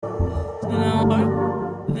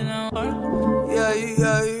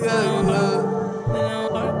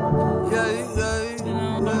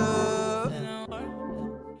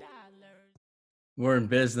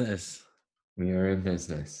business. We are in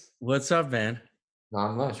business. What's up, man?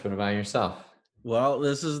 Not much. What about yourself? Well,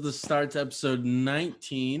 this is the start to episode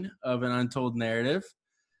 19 of An Untold Narrative.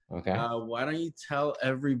 Okay. Why don't you tell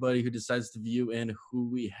everybody who decides to view in who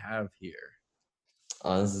we have here?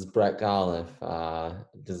 This is Brett Golliff,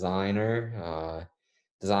 designer,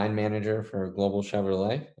 design manager for Global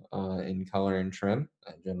Chevrolet in color and trim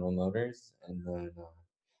at General Motors. And then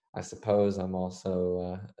I suppose I'm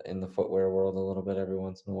also in the footwear world a little bit every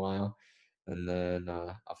once in a while. And then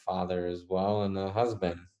a father as well and a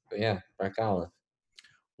husband. But yeah, Brett Golliff.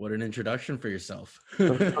 What an introduction for yourself.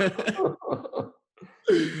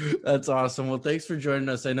 That's awesome. Well, thanks for joining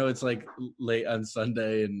us. I know it's like late on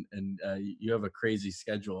Sunday and you have a crazy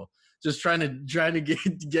schedule. Just trying to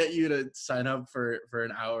get you to sign up for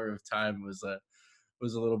an hour of time was a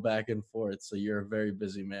little back and forth. So you're a very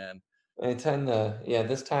busy man. I tend to, yeah,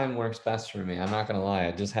 this time works best for me. I'm not gonna lie.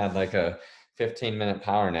 I just had like a 15-minute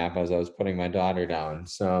power nap as I was putting my daughter down.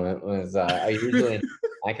 So it was,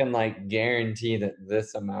 I can like guarantee that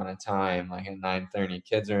this amount of time, like at 9:30,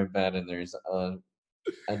 kids are in bed and there's a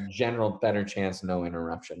general better chance no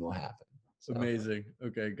interruption will happen. So Amazing.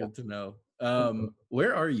 Okay, good to know.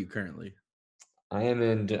 Where are you currently?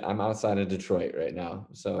 I'm outside of Detroit right now.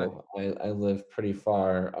 Nice. So I live pretty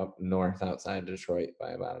far up north outside Detroit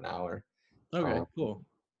by about an hour. Okay, Um, cool.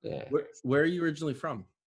 yeah. Where are you originally from?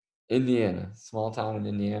 Indiana, small town in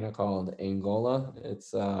Indiana called Angola.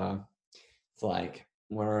 It's like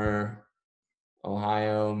where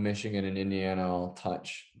Ohio, Michigan, and Indiana all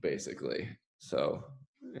touch, basically. So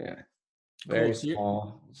yeah, Cool. very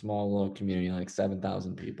small little community, like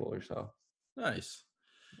 7,000 people or so. Nice.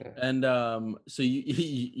 Yeah. And so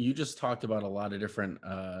you just talked about a lot of different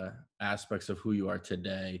aspects of who you are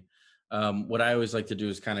today. What I always like to do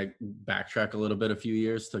is kind of backtrack a little bit, a few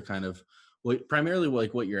years to kind of primarily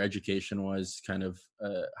like what your education was, kind of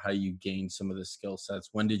how you gained some of the skill sets.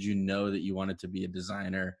 When did you know that you wanted to be a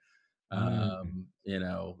designer? Mm,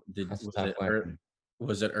 Did that's a tough question.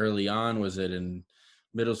 was it early on? Was it in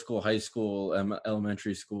middle school, high school,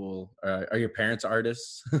 elementary school? Are your parents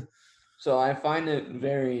artists? So I find it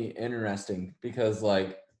very interesting because,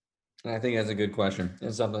 like, I think that's a good question.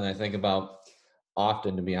 It's something I think about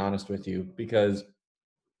often, to be honest with you, because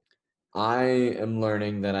I am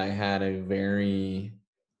learning that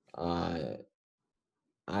uh,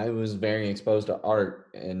 I was very exposed to art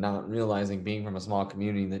and not realizing being from a small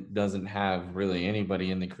community that doesn't have really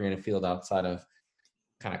anybody in the creative field outside of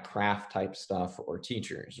kind of craft type stuff or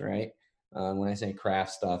teachers, right? When I say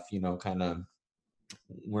craft stuff, kind of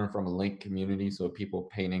we're from a lake community, so people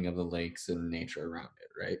painting of the lakes and nature around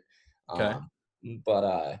it, right? Okay. Um,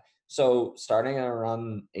 but so starting at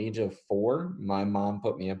around age of 4, my mom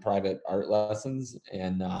put me in private art lessons,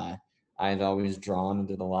 and I had always drawn and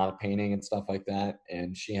did a lot of painting and stuff like that.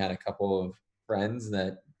 And she had a couple of friends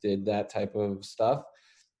that did that type of stuff.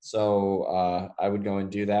 So I would go and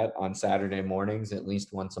do that on Saturday mornings at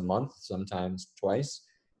least once a month, sometimes twice.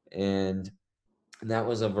 And that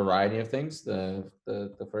was a variety of things. The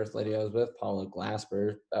first lady I was with, Paula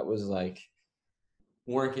Glasper, that was like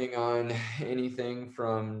working on anything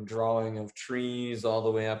from drawing of trees all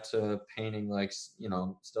the way up to painting like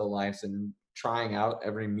still lifes and trying out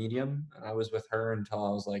every medium. And I was with her until I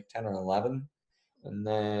was like 10 or 11, and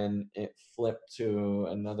then it flipped to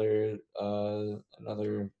another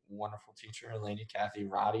wonderful teacher, lady Kathy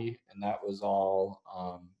Roddy, and that was all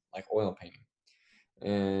like oil painting.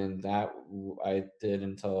 And I did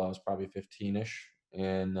until I was probably 15ish.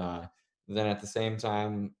 And then at the same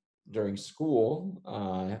time during school,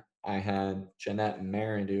 I had Jeanette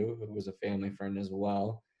Maridu, who was a family friend as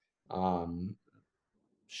well. Um,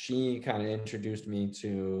 she kind of introduced me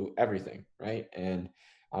to everything, right? And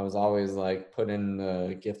I was always like put in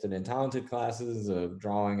the gifted and talented classes of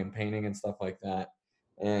drawing and painting and stuff like that.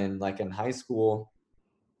 And like in high school,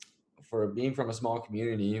 for being from a small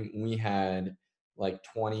community, we had like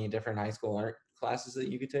 20 different high school art classes that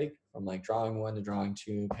you could take, from like drawing 1 to drawing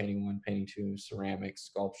 2, painting 1, painting 2, ceramics,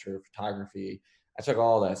 sculpture, photography. I took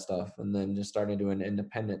all that stuff and then just started doing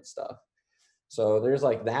independent stuff. So there's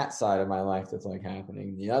like that side of my life that's like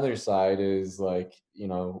happening. The other side is like,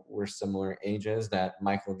 we're similar ages, that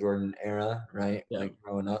Michael Jordan era, right? Yeah. Like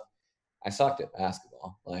growing up, I sucked at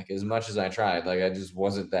basketball. Like as much as I tried, like I just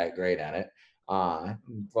wasn't that great at it.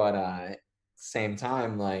 But same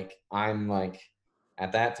time, like I'm like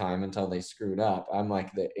at that time until they screwed up, I'm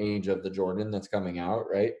like the age of the Jordan that's coming out,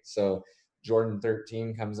 right? So Jordan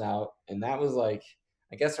 13 comes out, and that was like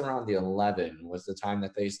I guess around the 11 was the time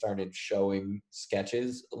that they started showing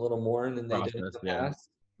sketches a little more than they did in Process, the yeah. past,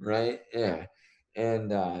 right? Yeah.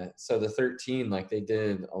 And so the 13, like they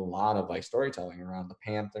did a lot of like storytelling around the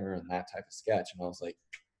Panther and that type of sketch. And I was like,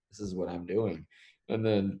 this is what I'm doing. And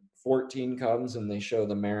then 14 comes and they show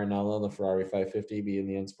the Maranello, the Ferrari 550 being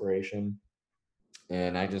the inspiration.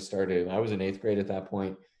 And I was in eighth grade at that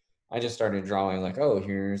point. I just started drawing like, oh,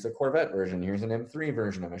 here's a Corvette version, here's an M3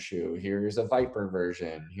 version of a shoe, here's a Viper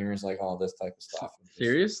version, here's like all this type of stuff. And just,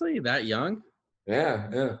 Seriously, that young? yeah,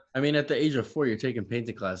 yeah. I mean, at the age of 4, you're taking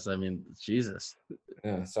painting classes. I mean, Jesus.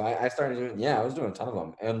 Yeah, so I started doing, yeah, I was doing a ton of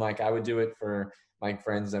them, and like I would do it for my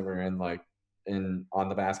friends that were in like in on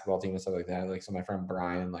the basketball team and stuff like that. Like so, my friend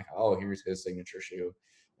Brian, like, oh, here's his signature shoe,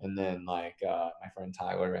 and then like my friend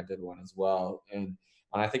Tyler, I did one as well, and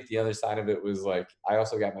I think the other side of it was like I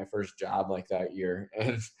also got my first job like that year,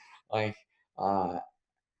 and like uh,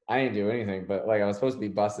 I didn't do anything, but like I was supposed to be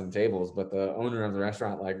busting tables, but the owner of the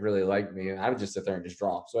restaurant like really liked me, and I would just sit there and just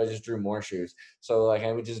draw. So I just drew more shoes. So like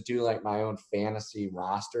I would just do like my own fantasy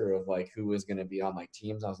roster of like who was going to be on like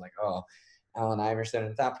teams. I was like, oh, Allen Iverson.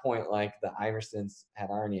 And at that point, like the Iversons had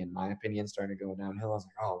already, in my opinion, started going downhill. I was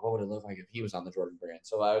like, oh, what would it look like if he was on the Jordan brand?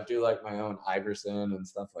 So I would do like my own Iverson and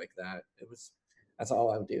stuff like that. It was that's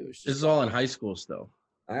all I would do. It was This just is all draw. in high school still.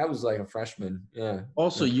 I was like a freshman. Yeah.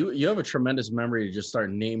 Also, you have a tremendous memory to just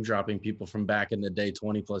start name dropping people from back in the day,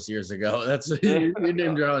 20 plus years ago. That's you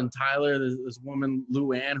name dropping Tyler, this woman,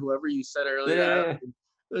 Luann, whoever you said earlier.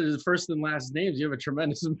 Yeah. First and last names. You have a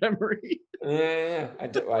tremendous memory. Yeah, I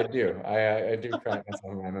do. I do crack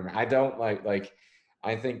myself when I remember. I don't like.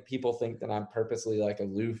 I think people think that I'm purposely like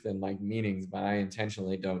aloof in like meetings, but I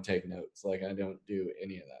intentionally don't take notes. Like I don't do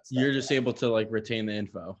any of that stuff. You're just able to like retain the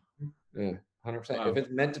info. Yeah, 100%. If Wow, it's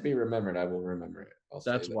meant to be remembered, I will remember it. I'll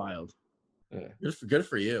say that's that. wild. Yeah. Good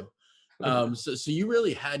for you. So you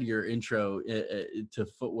really had your intro to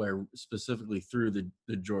footwear specifically through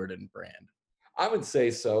the Jordan brand. I would say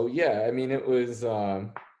so. Yeah. I mean, it was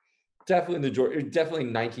definitely definitely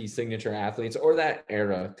Nike signature athletes or that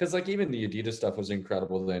era. Because like even the Adidas stuff was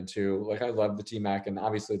incredible then too. Like I love the T Mac and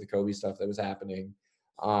obviously the Kobe stuff that was happening.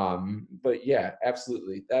 But yeah,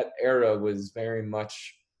 absolutely. That era was very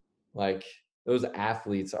much like those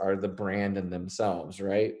athletes are the brand in themselves,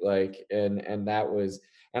 right? Like and that was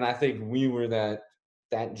and I think we were that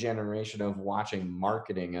generation of watching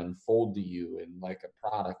marketing unfold to you and like a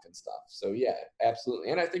product and stuff. So yeah,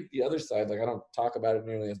 absolutely. And I think the other side, like I don't talk about it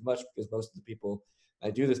nearly as much because most of the people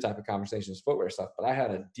I do this type of conversation is footwear stuff, but I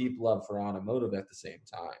had a deep love for automotive at the same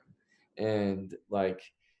time. And like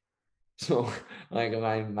so like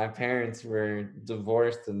my parents were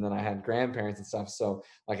divorced and then I had grandparents and stuff. So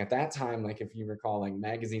like at that time, like if you recall like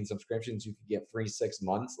magazine subscriptions, you could get free 6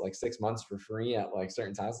 months, like 6 months for free at like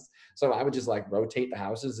certain houses. So I would just like rotate the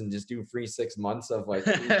houses and just do free 6 months of like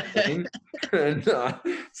free shipping. And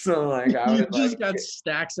so like I You would like just got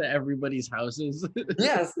stacks at everybody's houses.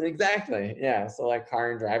 yes, exactly. Yeah. So like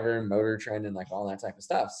Car and Driver and Motor Trend and like all that type of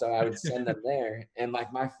stuff. So I would send them there. And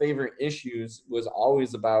like my favorite issues was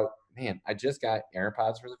always about, man, I just got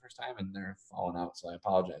AirPods for the first time and they're falling out. So I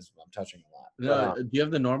apologize if I'm touching a lot. But Do you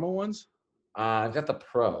have the normal ones? I've got the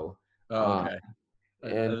Pro. Oh, Uh,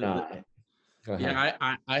 okay. and go Yeah,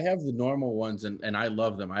 ahead. I have the normal ones and I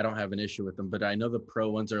love them. I don't have an issue with them, but I know the pro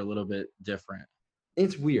ones are a little bit different.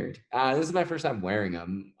 It's weird. This is my first time wearing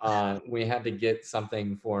them. We had to get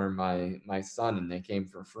something for my son, and they came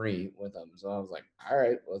for free with them. So I was like, "All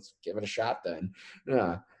right, let's give it a shot then."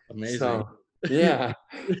 Yeah. Amazing. So yeah.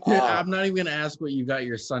 Uh, I'm not even gonna ask what you got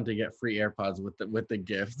your son to get free AirPods with the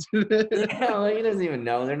gift. yeah, like he doesn't even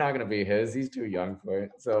know. They're not gonna be his. He's too young for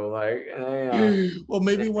it. So like, Well,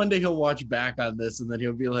 maybe one day he'll watch back on this and then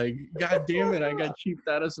he'll be like, "God damn it, I got cheaped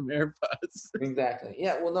out of some AirPods." exactly.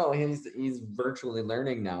 Yeah. Well, no, he's virtually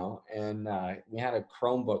learning now, and we had a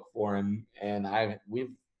Chromebook for him, and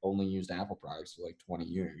we've only used Apple products for like 20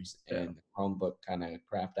 years, Yeah, and the Chromebook kind of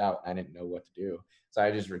crapped out. I didn't know what to do, so I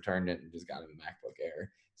just returned it and just got him a MacBook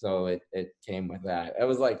Air. So it came with that. It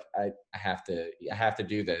was like I have to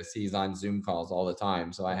do this. He's on Zoom calls all the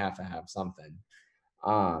time, so I have to have something.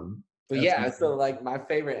 But that's yeah, amazing. so like my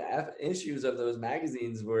favorite issues of those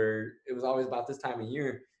magazines were it was always about this time of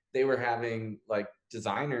year they were having like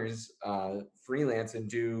designers freelance and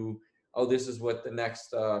do oh this is what the next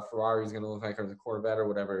Ferrari is going to look like or the Corvette or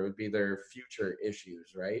whatever it would be their future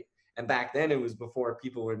issues, right? And back then it was before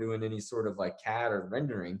people were doing any sort of like CAD or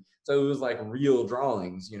rendering, so it was like real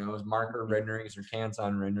drawings, you know, it was marker Mhm. renderings or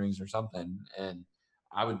Canson renderings or something, and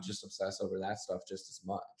I would just obsess over that stuff just as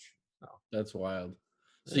much. So That's wild.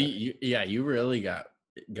 So yeah. yeah, you really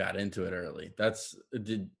got into it early.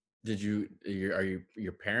 Did you are you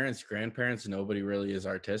your parents, grandparents, nobody really is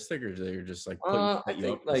artistic, or they're just like I set you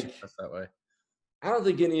think up for like success that way? I don't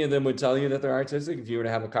think any of them would tell you that they're artistic if you were to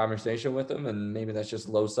have a conversation with them, and maybe that's just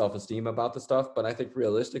low self-esteem about the stuff. But I think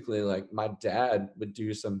realistically, like my dad would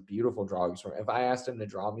do some beautiful drawings for me. If I asked him to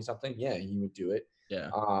draw me something, yeah, he would do it. Yeah.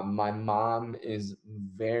 My mom is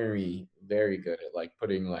very, very good at like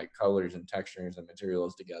putting like colors and textures and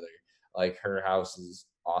materials together. Like her house is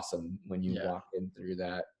awesome when you Yeah. walk in through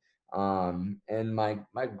that. And my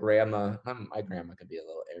grandma, my grandma could be a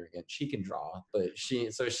little arrogant. She can draw, but she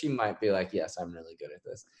might be like, yes, I'm really good at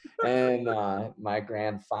this. And my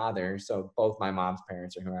grandfather, so both my mom's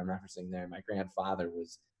parents are who I'm referencing there. My grandfather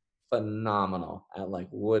was phenomenal at like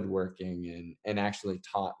woodworking and actually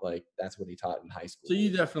taught, like that's what he taught in high So school.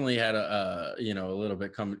 you definitely had a little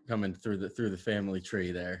bit coming through the family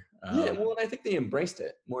tree there. Yeah, well, and I think they embraced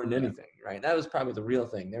it more than Yeah. anything, right? That was probably the real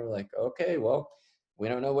thing. They were like, okay, well, we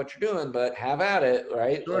don't know what you're doing, but have at it,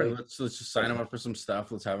 right? Sure. Like, Let's just sign like them up for some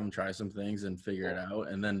stuff. Let's have them try some things and figure yeah. it out.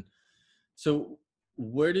 And then, so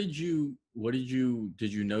did you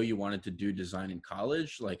know you wanted to do design in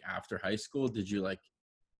college? Like after high school, did you like,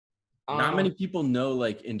 not Um, many people know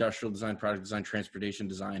like industrial design, product design, transportation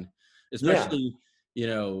design, yeah. especially, you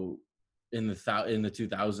know, in the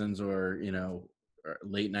 2000s or, or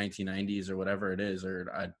late 1990s or whatever it is,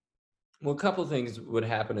 or Well, a couple things would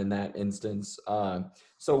happen in that instance.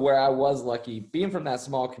 So where I was lucky, being from that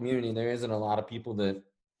small community, there isn't a lot of people that,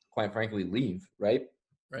 quite frankly, leave, right?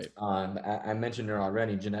 right. I mentioned her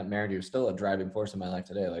already, Jeanette Merridew, is still a driving force in my life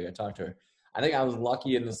today. Like I talked to her. I think I was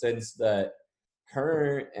lucky in the sense that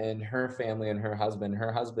her and her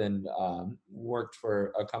husband worked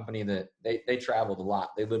for a company that they traveled a lot.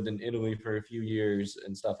 They lived in Italy for a few years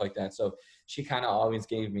and stuff like that. So she kind of always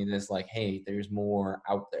gave me this like, hey, there's more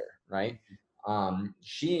out there, right?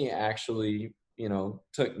 She actually,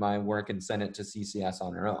 took my work and sent it to CCS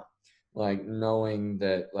on her own, like knowing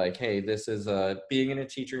that like, hey, this is being a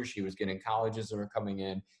teacher. She was getting colleges that were coming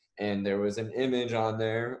in, and there was an image on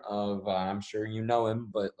there of I'm sure you know him,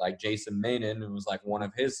 but like Jason Mainen. It was like one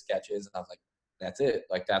of his sketches, and I was like, that's it.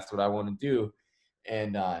 Like that's what I want to do.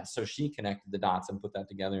 And so she connected the dots and put that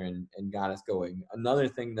together and got us going. Another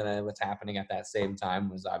thing that was happening at that same time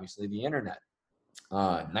was obviously the internet.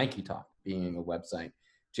 Nike Talk being a website.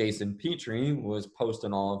 Jason Petrie was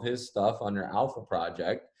posting all of his stuff under Alpha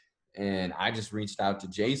Project, and I just reached out to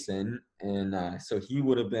Jason, and so he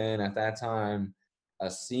would have been at that time a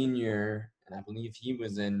senior, and I believe he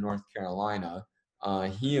was in North Carolina.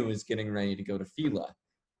 He was getting ready to go to Fila,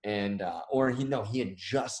 and or he no, he had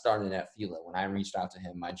just started at Fila when I reached out to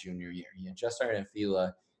him my junior year. He had just started at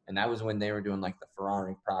Fila, and that was when they were doing like the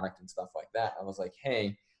Ferrari product and stuff like that. I was like,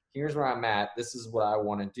 hey, here's where I'm at. This is what I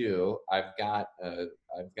want to do. I've got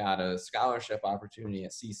a scholarship opportunity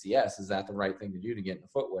at CCS. Is that the right thing to do to get into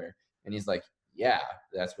footwear? And he's like, yeah,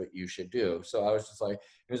 that's what you should do. So I was just like,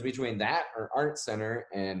 it was between that or Art Center,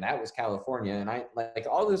 and that was California. And I like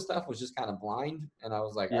all this stuff was just kind of blind. And I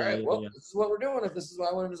was like, all Yeah. right, Yeah. well, Yeah. this is what we're doing. If this is why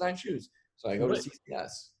I want to design shoes, so I go to What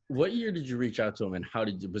CCS. what year did you reach out to him, and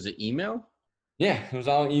was it email? Yeah, it was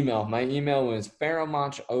all email. My email was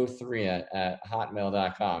pharaohmonch03 at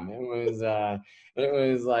hotmail.com. It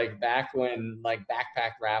was like back when like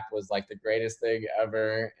backpack rap was like the greatest thing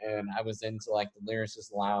ever, and I was into like the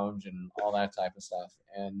lyricist lounge and all that type of stuff.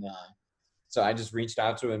 And so I just reached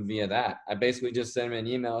out to him via that. I basically just sent him an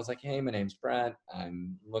email. I was like, hey, my name's Brett.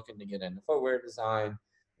 I'm looking to get into footwear design.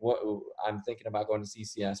 What I'm thinking about going to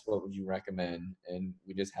CCS. What would you recommend? And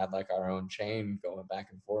we just had like our own chain going back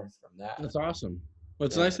and forth from that. That's awesome. Well,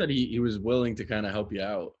 it's Yeah. nice that he was willing to kind of help you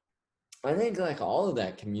out. I think like all of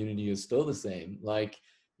that community is still the same. Like,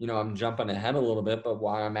 I'm jumping ahead a little bit, but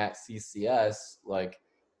while I'm at CCS, like,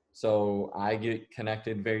 so I get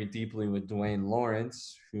connected very deeply with Dwayne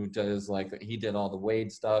Lawrence, who does like, he did all the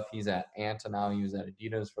Wade stuff. He's at Anta now. He was at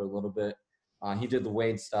Adidas for a little bit. He did the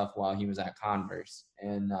Wade stuff while he was at Converse,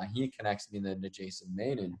 and he connects me then to Jason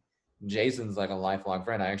Mainen. Jason's like a lifelong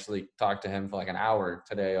friend. I actually talked to him for like an hour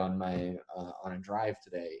today on my on a drive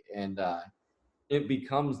today, and it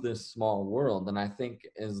becomes this small world. And I think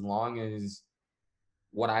as long as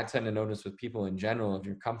what I tend to notice with people in general, if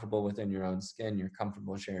you're comfortable within your own skin, you're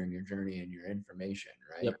comfortable sharing your journey and your information,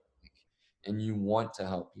 right? Yep. And you want to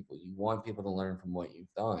help people. You want people to learn from what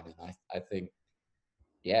you've done. And I think,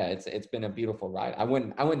 yeah, it's been a beautiful ride. I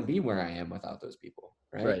wouldn't be where I am without those people,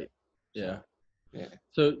 right? Right. Yeah.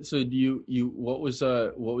 So yeah. So do you what was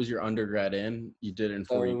your undergrad in? You did it in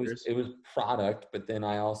So four it was years? it was product, but then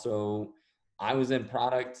I was in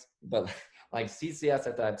product, but like CCS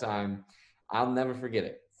at that time, I'll never forget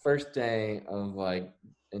it. First day of like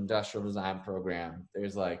industrial design program, there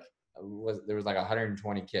was like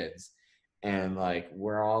 120 kids, and like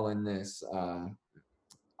we're all in this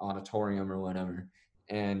auditorium or whatever,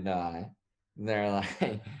 and they're like,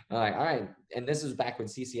 they're like, all right. And this is back when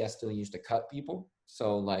CCS still used to cut people.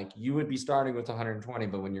 So like you would be starting with 120,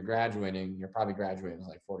 but when you're graduating, you're probably graduating with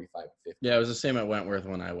like 45 to 50. Yeah, it was the same at Wentworth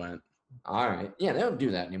when I went. All right. Yeah, they don't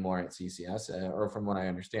do that anymore at CCS, or from what I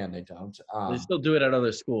understand, they don't. They still do it at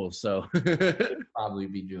other schools, so. Probably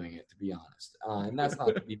be doing it, to be honest. And that's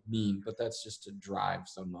not to be mean, but that's just to drive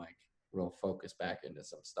some like real focus back into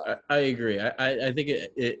some stuff. I agree. I think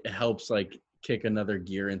it helps like kick another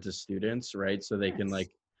gear into students, right? So they can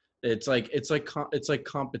Yes. like, it's like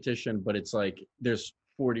competition, but it's like there's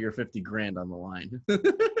 40 or 50 grand on the line.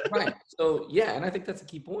 Right. So yeah, and I think that's a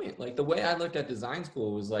key point. Like the way I looked at design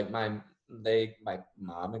school was like my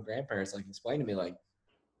mom and grandparents like explained to me like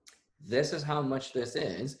this is how much this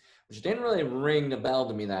is, which didn't really ring the bell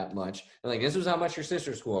to me that much. And like this is how much your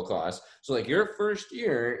sister's school costs. So like your first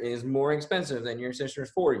year is more expensive than your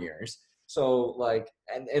sister's 4 years. So like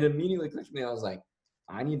and it immediately clicked to me. I was like,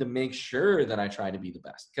 I need to make sure that I try to be the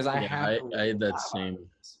best because I Yeah, have to I had that rely on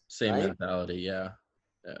this, same right? mentality. Yeah.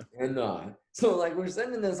 Yeah. And so like we're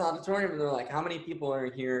sitting in this auditorium and they're like, how many people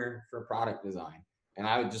are here for product design? And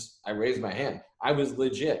I raised my hand. I was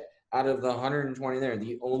legit out of the 120 there,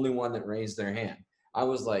 the only one that raised their hand. I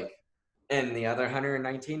was like, and the other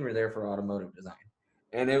 119 were there for automotive design.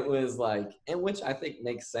 And it was like, and which I think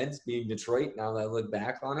makes sense being Detroit now that I look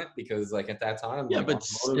back on it, because like at that time, Yeah, like but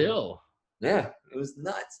automotive, still. yeah, it was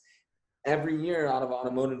nuts. Every year out of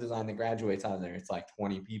automotive design that graduates out of there, it's like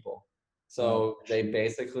 20 people. Oh, So they shoot.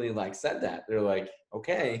 basically like said that. They're like,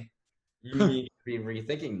 okay, you need to be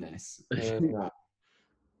rethinking this. And yeah,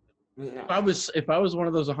 If I was one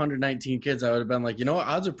of those 119 kids, I would have been like, you know what,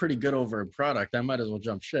 odds are pretty good over a product. I might as well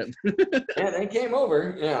jump ship. yeah, they came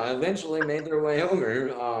over. Yeah, eventually made their way over.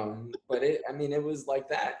 But I mean, it was like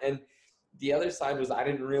that. And the other side was I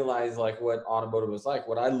didn't realize like what automotive was like.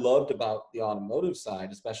 What I loved about the automotive side,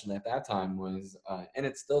 especially at that time, was and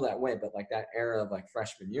it's still that way, but like that era of like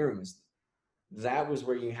freshman year was that was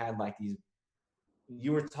where you had like these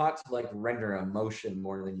you were taught to like render emotion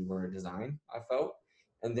more than you were a design, I felt.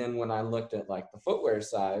 And then when I looked at like the footwear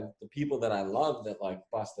side, the people that I loved that like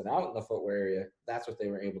busted out in the footwear area, that's what they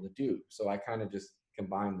were able to do. So I kind of just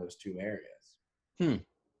combined those two areas.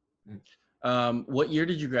 Hmm. Mm. What year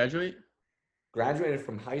did you graduate? Graduated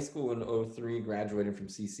from high school in 03, graduated from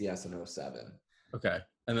CCS in 07. Okay.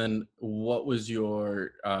 And then what was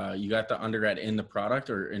your you got the undergrad in the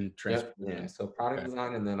product or in Yep. Yeah. transportation? So product Okay.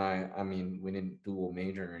 design, and then I mean, we didn't dual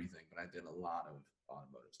major or anything, but I did a lot of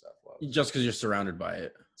automotive stuff while I was Just because you're surrounded by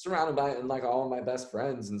it. surrounded by it, and like all of my best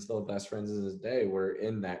friends and still best friends to this day were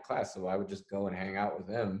in that class. So I would just go and hang out with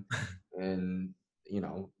them, and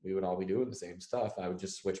we would all be doing the same stuff. I would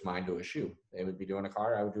just switch mine to a shoe. They would be doing a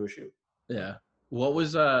car, I would do a shoe. Yeah. What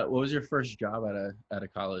was your first job at a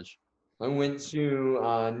college? I went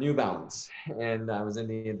to New Balance, and I was in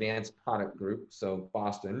the advanced product group. So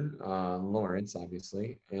Boston, Lawrence,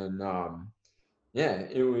 obviously, and yeah,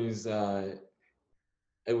 it was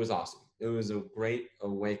awesome. It was a great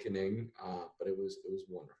awakening, but it was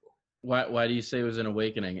wonderful. Why do you say it was an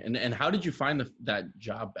awakening? And how did you find that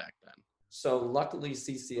job back then? So luckily,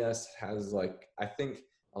 CCS has like I think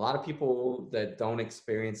a lot of people that don't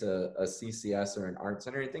experience a CCS or an art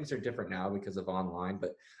center, and things are different now because of online.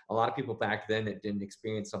 But a lot of people back then that didn't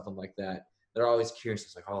experience something like that, they're always curious.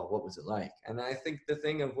 It's like, oh, what was it like? And I think the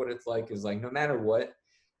thing of what it's like is like no matter what,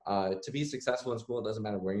 to be successful in school, it doesn't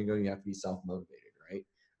matter where you go. You have to be self motivated, right?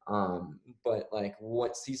 But like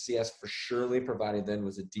what CCS for surely provided then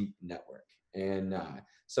was a deep network, and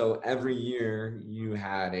so every year you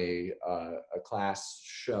had a class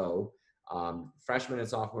show. Freshman and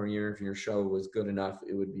sophomore year, if your show was good enough,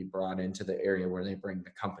 it would be brought into the area where they bring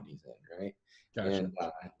the companies in, right? Gotcha. And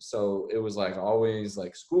so it was like always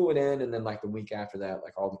like school would end, and then like the week after that,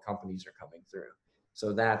 like all the companies are coming through.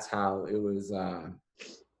 So that's how it was. Oh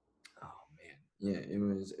man, yeah, it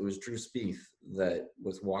was Drew Spieth that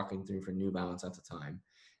was walking through for New Balance at the time,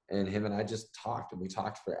 and him and I just talked, and we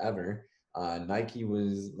talked forever. Nike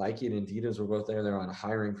and Adidas were both there. They're on a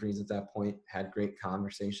hiring freeze at that point. Had great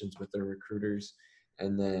conversations with their recruiters,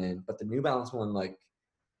 and then but the New Balance one, like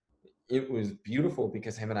it was beautiful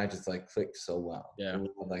because him and I just like clicked so well. Yeah. And we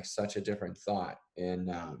had like such a different thought, and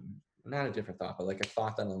not a different thought, but like a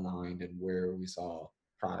thought that aligned and where we saw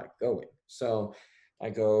product going. So I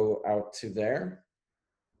go out to there,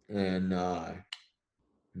 and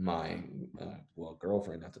my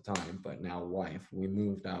girlfriend at the time, but now wife, we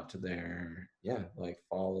moved out to there, yeah, like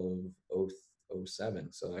fall of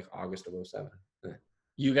 07, so like August of 07. Yeah.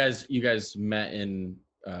 You guys met in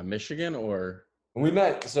Michigan or?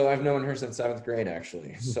 So I've known her since 7th grade,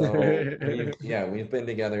 actually. So we've been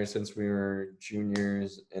together since we were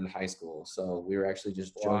juniors in high school. So we were actually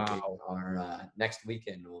just joking. Wow. Our next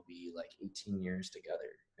weekend will be like 18 years together.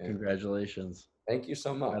 And Congratulations. thank you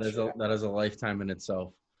so That much. is a lifetime in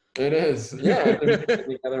itself. It is. Yeah, and we've been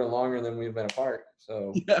together longer than we've been apart.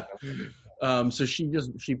 So, Yeah. So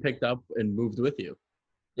she picked up and moved with you.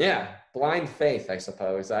 yeah, blind faith, I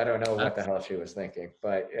suppose. I don't know what the That's hell she was thinking,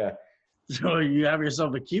 but yeah. so you have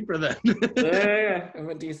yourself a keeper then. Yeah, I'm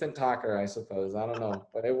a decent talker, I suppose. I don't know,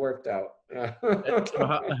 but it worked out. Yeah. So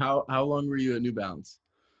how long were you at New Balance?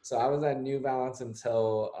 So I was at New Balance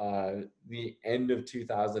until the end of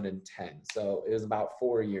 2010. So it was about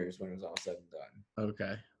 4 years when it was all said and done.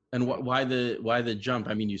 Okay. And why the jump?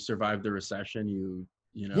 I mean, you survived the recession. You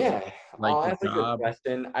Yeah, like the that's a good job.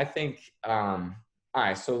 question. I think, all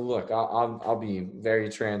right, so look, I'll be very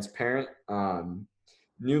transparent.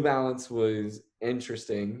 New Balance was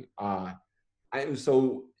interesting.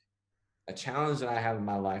 So a challenge that I have in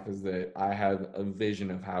my life is that I have a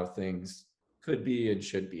vision of how things could be and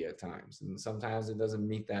should be at times, and sometimes it doesn't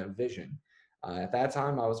meet that vision. At that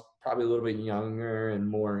time, I was probably a little bit younger and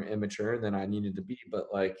more immature than I needed to be, but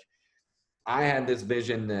like I had this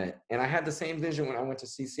vision and I had the same vision when I went to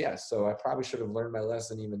CCS. So I probably should have learned my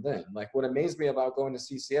lesson even then. Like what amazed me about going to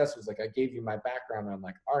CCS was like I gave you my background on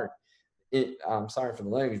like art. I'm sorry for the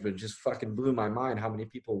language, but it just fucking blew my mind how many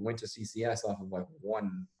people went to CCS off of like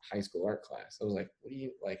one high school art class. I was like, what do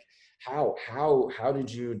you like? How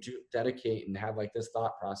did you dedicate and have like this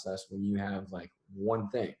thought process when you have like one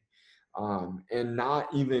thing? And not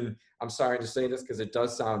even, I'm sorry to say this because it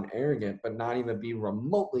does sound arrogant, but not even be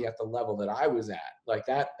remotely at the level that I was at. Like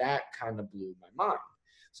that kind of blew my mind.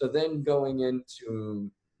 So then going into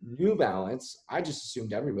New Balance, I just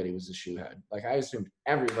assumed everybody was a shoehead. Like I assumed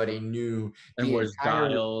everybody knew And the was entire,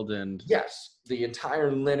 dialed and yes, the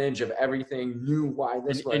entire lineage of everything, knew why and,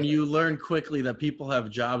 this was. and you learn quickly that people have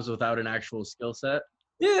jobs without an actual skill set.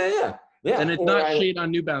 Yeah, yeah, And yeah. it's Or not I, shade on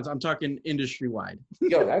New Balance. I'm talking industry wide.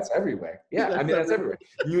 Yo, that's everywhere. Yeah, I That's mean that's everywhere.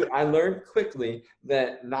 everywhere. I learned quickly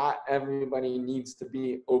that not everybody needs to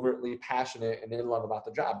be overtly passionate and in love about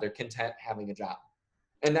the job. They're content having a job,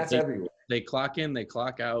 and that's They everywhere. they clock in, they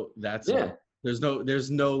clock out. That's it. Yeah,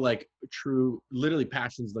 There's no like true literally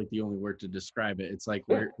passion's like the only word to describe it. It's like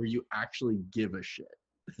yeah, where you actually give a shit.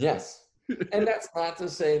 yes. And that's not to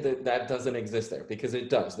say that that doesn't exist there because it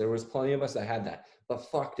does. There was plenty of us that had that, but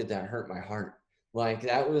fuck, did that hurt my heart? Like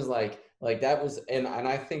that was like that was, and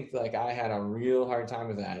I think like I had a real hard time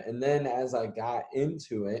with that. And then as I got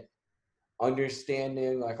into it,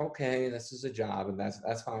 understanding like okay this is a job and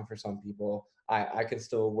that's fine for some people. I could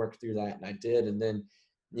still work through that and I did. And then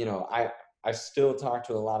I still talked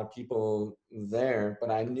to a lot of people there, but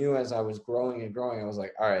I knew as I was growing and growing I was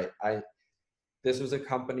like all right, I this was a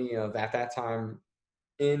company of at that time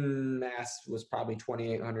in mass was probably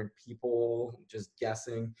 2,800 people, just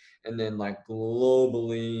guessing. And then like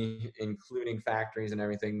globally, including factories and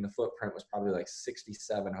everything, the footprint was probably like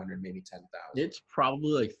 6,700, maybe 10,000. It's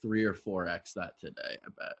probably like 3 or 4x that today, I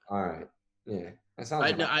bet. All right. Yeah. That sounds I,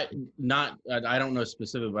 about I right. not I don't know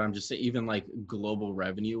specific, but I'm just saying even like global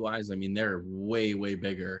revenue wise, I mean they're way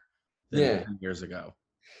bigger than Yeah. 10 years ago.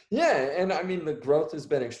 Yeah. And I mean, the growth has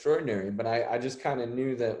been extraordinary, but I just kind of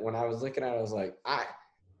knew that when I was looking at it, I was like,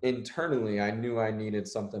 internally, I knew I needed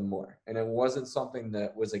something more. And it wasn't something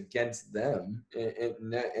that was against them.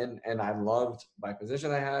 And I loved my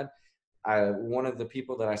position I had. One of the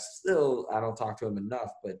people that I don't talk to him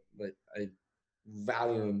enough, but I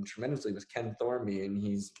value him tremendously was Ken Thornby, and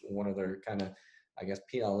he's one of their kind of, I guess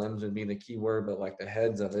PLMs would be the key word, but like the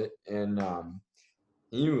heads of it. And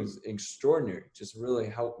he was extraordinary. Just really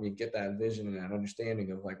helped me get that vision and that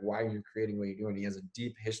understanding of like why you're creating what you're doing. He has a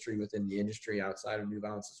deep history within the industry outside of New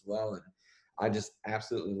Balance as well, and I just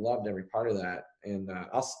absolutely loved every part of that. And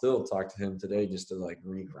I'll still talk to him today just to like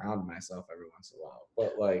re-ground myself every once in a while.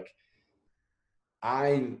 But like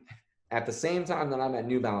I, at the same time that I'm at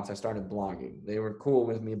New Balance, I started blogging. They were cool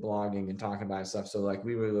with me blogging and talking about stuff. So like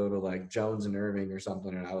we would go to like Jones and Irving or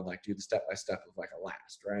something, and I would like do the step by step of like a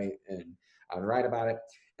last, right? And I would write about it.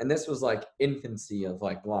 And this was like infancy of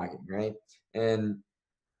like blogging, right? And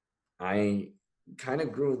I kind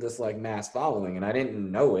of grew this like mass following, and I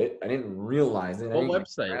didn't know it. I didn't realize it. I What didn't get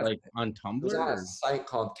website? grasp Like it. on It Tumblr was on a or site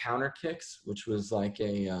called Counterkicks, which was like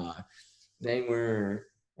a they were,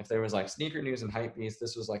 if there was like sneaker news and hype beast,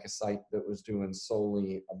 this was like a site that was doing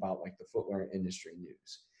solely about like the footwear industry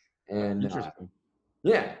news. And interesting.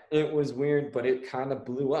 yeah, it was weird, but it kind of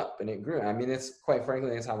blew up and it grew. I mean, it's quite frankly,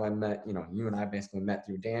 that's how I met, you and I basically met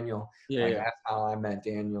through Daniel. Yeah, Like yeah. that's how I met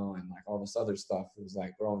Daniel, and like all this other stuff was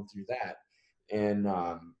like growing through that. and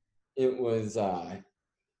it was uh,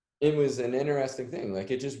 it was an interesting thing.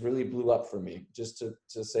 Like it just really blew up for me, just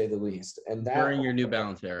to say the least. And that During your New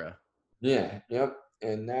Balance era. yeah, yep.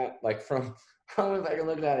 And that like from I went back and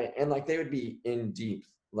looked at it, and like they would be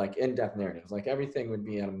like in-depth narratives. Like everything would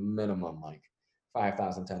be at a minimum like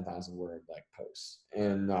 5,000, 10,000 word like posts.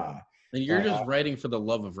 And And you're like just writing for the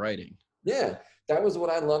love of writing. yeah, that was what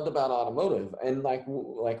I loved about automotive. And like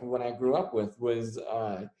like when I grew up with was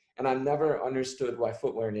and I never understood why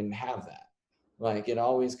footwear didn't have that. Like it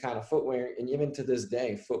always kind of footwear, and even to this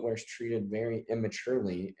day, footwear is treated very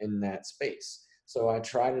immaturely in that space. So I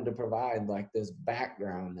tried to provide like this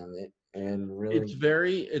background of it and really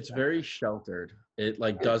It's very sheltered. It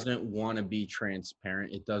like doesn't want to be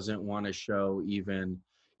transparent. It doesn't want to show even,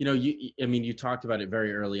 you know, I mean, you talked about it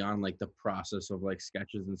very early on, like the process of like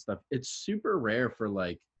sketches and stuff. It's super rare for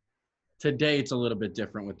like today it's a little bit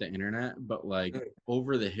different with the internet, but like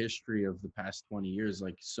over the history of the past 20 years,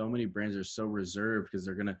 like so many brands are so reserved because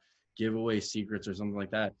they're gonna give away secrets or something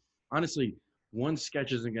like that. Honestly, one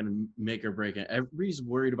sketch isn't gonna make or break it. Everybody's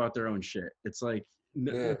worried about their own shit. It's like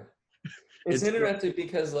yeah. It's it's interesting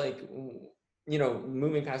because like you know,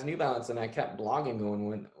 moving past New Balance, and I kept blogging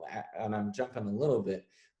going and I'm jumping a little bit,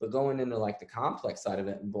 but going into like the complex side of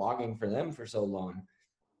it and blogging for them for so long,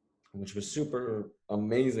 which was super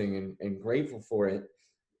amazing and grateful for it.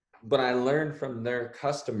 But I learned from their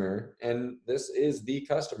customer, and this is the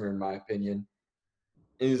customer in my opinion,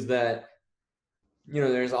 is that you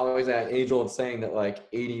know there's always that age old saying that like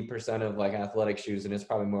 80% of like athletic shoes, and it's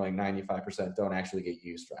probably more like 95% don't actually get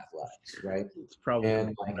used for athletics, right? it's probably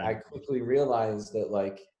And like I quickly realized that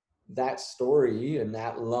like that story and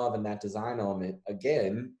that love and that design element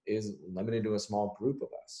again is limited to a small group of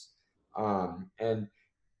us. And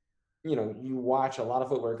you know, you watch a lot of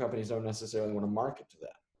footwear companies don't necessarily want to market to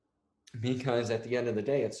that because at the end of the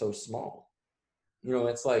day, it's so small. You know,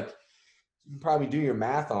 it's like you can probably do your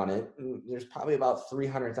math on it. There's probably about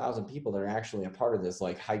 300,000 people that are actually a part of this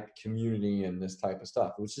like hype community and this type of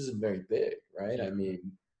stuff, which isn't very big, right? yeah. I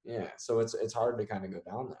mean, yeah. So it's hard to kind of go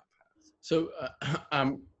down that path. So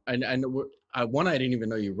I know one I didn't even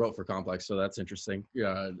know you wrote for Complex, so that's interesting.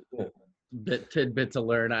 Yeah, Yeah. tidbit to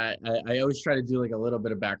learn. I always try to do like a little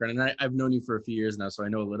bit of background, and I've known you for a few years now, so I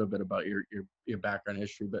know a little bit about your background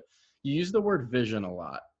history. But you use the word vision a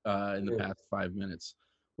lot in the Yeah. past 5 minutes.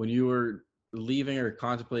 When you were leaving or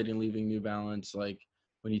contemplating leaving New Balance, like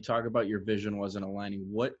when you talk about your vision wasn't aligning,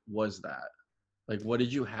 what was that? Like, what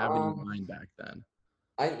did you have in your Um, mind back then?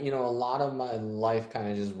 you know, a lot of my life kind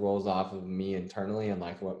of just rolls off of me internally and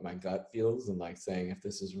like what my gut feels and like saying if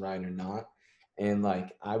this is right or not. And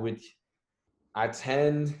like I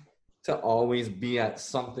tend to always be at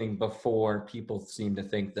something before people seem to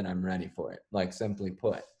think that I'm ready for it, like simply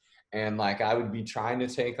put. And like I would be trying to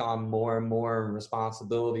take on more and more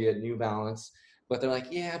responsibility at New Balance, but they're like,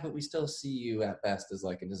 yeah, but we still see you at best as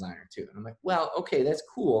like a designer too. And I'm like, well, okay, that's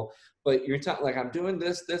cool, but you're talking like I'm doing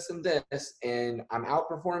this, this, and this, and I'm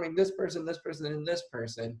outperforming this person, and this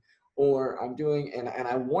person, or I'm doing and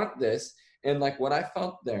I want this. And like what I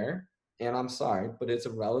felt there, and I'm sorry, but it's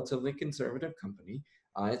a relatively conservative company.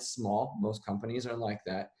 It's small. Most companies are like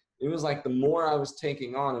that. It was like the more I was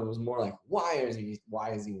taking on, it was more like, why is he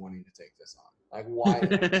wanting to take this on? Like, why?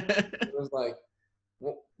 It was like,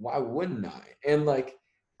 well, why wouldn't I? And like,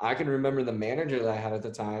 I can remember the manager that I had at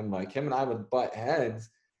the time, like him and I would butt heads,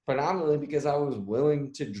 predominantly because I was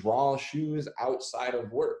willing to draw shoes outside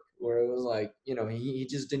of work, where it was like, you know, he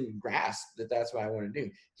just didn't grasp that that's what I wanted to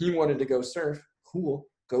do. He wanted to go surf. Cool,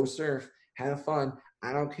 go surf, have fun.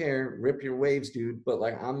 I don't care, rip your waves, dude. But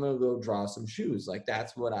like, I'm gonna go draw some shoes. Like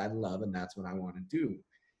that's what I love, and that's what I want to do.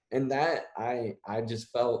 And that I just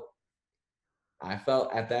felt I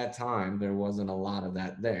felt at that time there wasn't a lot of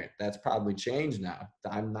that there. That's probably changed now.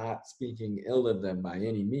 I'm not speaking ill of them by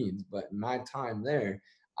any means, but in my time there,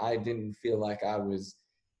 I didn't feel like I was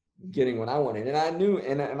getting what I wanted. And I knew,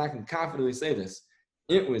 and I can confidently say this,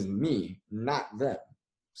 it was me, not them.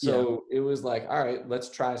 Yeah. So it was like, all right, let's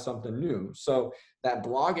try something new. So that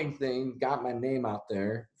blogging thing got my name out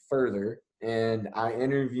there further. And I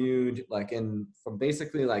interviewed like in from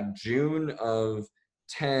basically like June of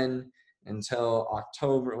 10 until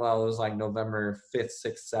October. Well, it was like November 5th,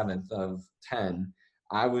 6th, 7th of 10.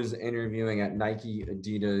 I was interviewing at Nike,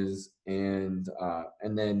 Adidas, and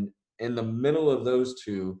then in the middle of those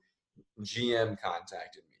two, GM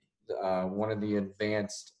contacted me. One of the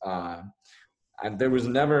advanced. There was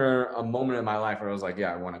never a moment in my life where I was like,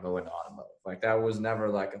 yeah, I want to go into automotive. Like that was never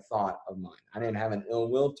like a thought of mine. I didn't have an ill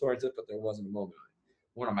will towards it, but there wasn't a moment.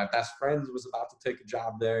 One of my best friends was about to take a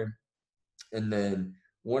job there, and then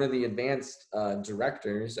one of the advanced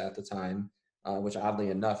directors at the time which oddly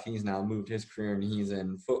enough, he's now moved his career and he's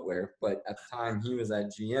in footwear. But at the time, he was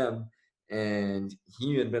at GM and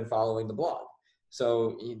he had been following the blog.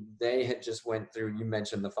 So they had just went through, you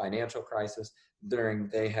mentioned the financial crisis.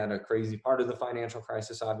 They had a crazy part of the financial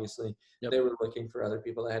crisis, obviously. Yep. They were looking for other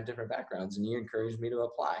people that had different backgrounds, and he encouraged me to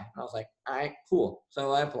apply. And I was like, all right, cool.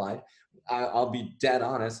 So I applied. I'll be dead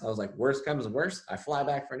honest. I was like, worst comes to worst, I fly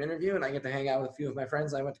back for an interview and I get to hang out with a few of my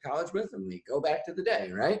friends I went to college with, and we go back to the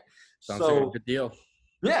day, right? Sounds like a So good deal.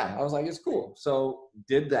 yeah, I was like, it's cool. So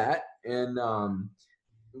did that, and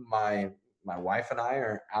my my wife and I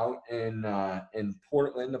are out in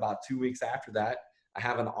Portland about 2 weeks after that. I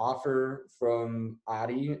have an offer from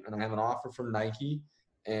Adi and I have an offer from Nike.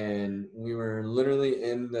 And we were literally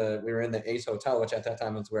in the Ace Hotel, which at that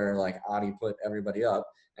time was where like Adi put everybody up.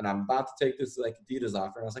 And I'm about to take this like Adidas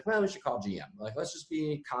offer. And I was like, well, we should call GM. Like, let's just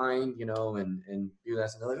be kind, and do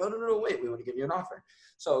this. And they're like, oh, no, wait, we want to give you an offer.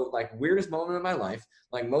 So like weirdest moment of my life,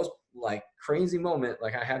 like most like crazy moment,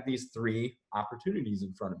 like I had these 3 opportunities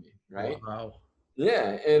in front of me, right? Wow.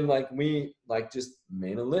 Yeah, and like we like just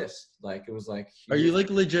made a list. Like it was like, Are you like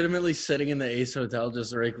legitimately sitting in the Ace Hotel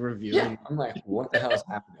just like yeah, reviewing? I'm like, what the hell is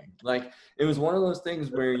happening? Like it was one of those things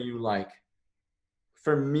where you like,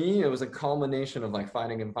 for me, it was a culmination of like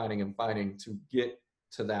fighting and fighting and fighting to get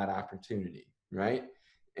to that opportunity, right?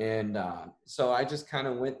 And so I just kind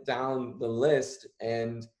of went down the list,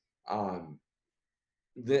 and um,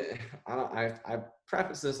 I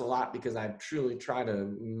preface this a lot because I truly try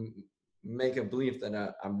to make a belief that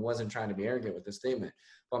I wasn't trying to be arrogant with this statement.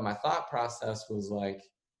 But my thought process was like,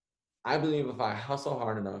 I believe if I hustle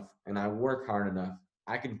hard enough and I work hard enough,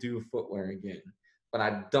 I can do footwear again. But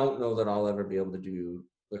I don't know that I'll ever be able to do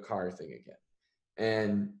the car thing again.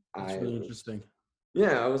 And That's really interesting.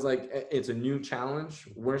 yeah, I was like, it's a new challenge.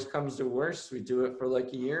 Worst comes to worst, we do it for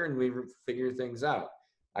like a year and we figure things out.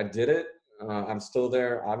 I did it. I'm still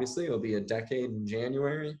there. Obviously, it'll be a decade in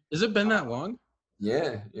January. Has it been that long?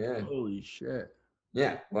 Yeah, yeah, Holy shit.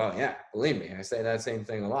 yeah. Well, yeah. Believe me, I say that same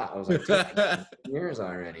thing a lot. I was like, But years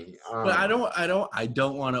already. I don't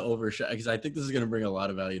want to overshare because I think this is going to bring a lot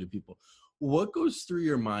of value to people. What goes through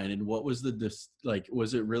your mind, and what was like?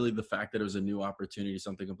 Was it really the fact that it was a new opportunity,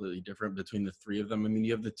 something completely different between the 3 of them? I mean,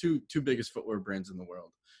 you have the two biggest footwear brands in the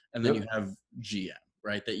world, and then Yep. you have GM,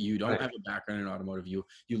 right? That you don't Right. have a background in automotive. You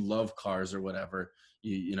love cars or whatever.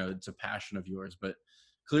 It's a passion of yours, but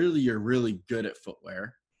clearly you're really good at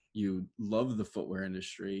footwear. You love the footwear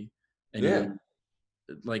industry, and Yeah.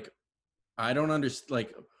 you like. I don't understand.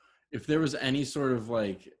 Like, if there was any sort of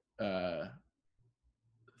like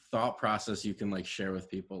thought process you can like share with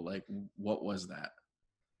people, like what was that?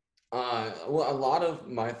 Well, a lot of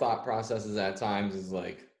my thought processes at times is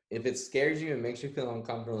like, if it scares you and makes you feel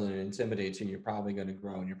uncomfortable and intimidates you, you're probably going to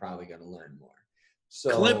grow and you're probably going to learn more.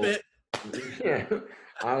 Clip So, it. yeah,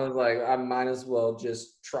 I was like, I might as well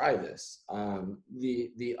just try this.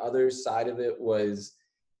 The other side of it was,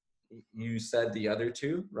 you said the other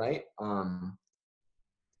 2, right?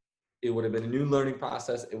 It would have been a new learning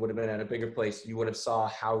process. It would have been at a bigger place. You would have saw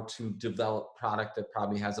how to develop product that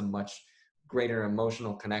probably has a much greater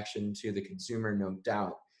emotional connection to the consumer, no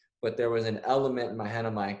doubt. But there was an element in my head,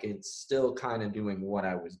 I'm like, it's still kind of doing what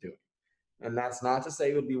I was doing. And that's not to say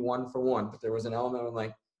it would be one for one, but there was an element of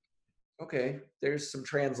like, okay, there's some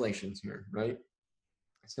translations here, right?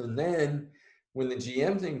 So then when the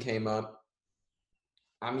GM thing came up,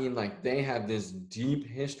 I mean, like they have this deep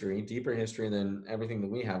history, deeper history than everything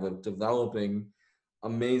that we have, of developing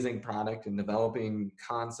amazing product and developing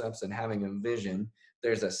concepts and having a vision.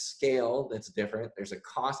 There's a scale that's different. There's a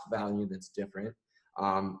cost value that's different.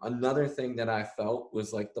 Another thing that I felt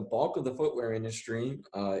was like the bulk of the footwear industry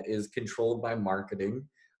is controlled by marketing.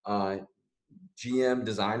 Uh, GM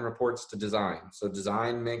design reports to design. So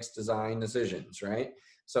design makes design decisions, right?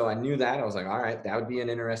 So I knew that. I was like, all right, that would be an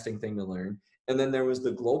interesting thing to learn. And then there was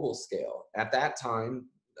the global scale. At that time,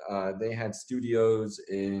 they had studios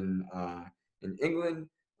in England,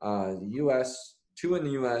 the U.S., 2 in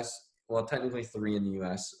the U.S., well, technically 3 in the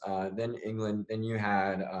U.S., then England, then you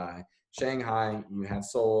had Shanghai, you had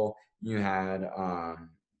Seoul, you had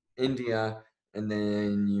India, and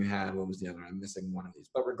then you had, what was the other? I'm missing one of these.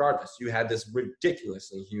 But regardless, you had this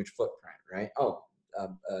ridiculously huge footprint, right? Oh,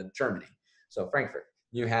 Germany. So Frankfurt.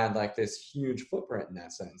 You had like this huge footprint in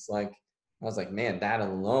that sense. Like, I was like, man, that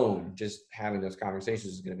alone, just having those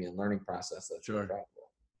conversations is going to be a learning process that's Sure. incredible.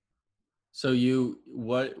 So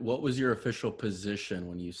what was your official position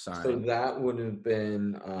when you So signed? that would have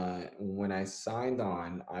been when I signed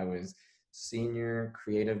on, I was senior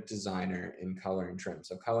creative designer in color and trim.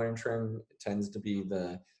 So color and trim tends to be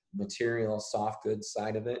the material soft goods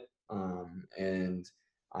side of it. And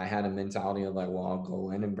I had a mentality of like, well, I'll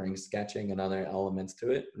go in and bring sketching and other elements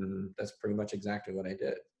to it, and that's pretty much exactly what I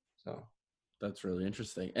did. So That's really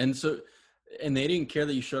interesting. And so, and they didn't care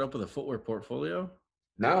that you showed up with a footwear portfolio?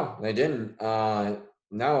 no, they didn't.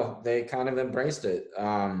 No, they kind of embraced it.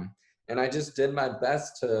 And I just did my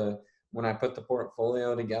best to, when I put the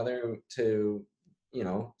portfolio together, to,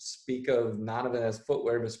 speak of not of it as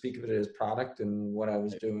footwear, but speak of it as product and what I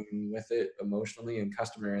was Right. doing with it emotionally and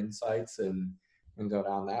customer insights, and go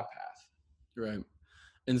down that path. Right.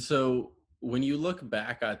 And so when you look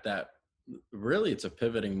back at that, really it's a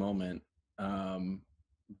pivoting moment. Um,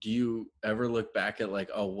 do you ever look back at like,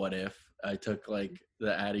 oh, what if I took like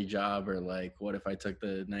the Addy job, or like, what if I took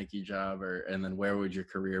the Nike job, or, and then where would your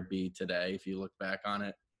career be today if you look back on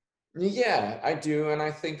it? Yeah, I do. And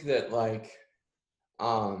I think that like,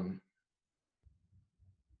 um,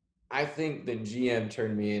 I think the GM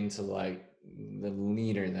turned me into like the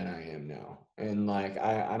leader that I am now. And like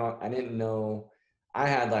I didn't know I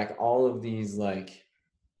had like all of these like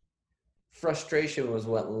frustration was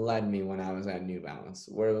what led me when I was at New Balance,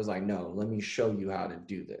 where it was like, no, let me show you how to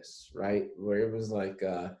do this, right? Where it was like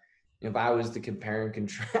if I was to compare and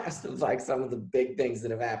contrast of like some of the big things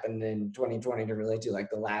that have happened in 2020 to relate to, like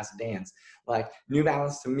The Last Dance, like New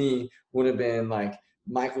Balance to me would have been like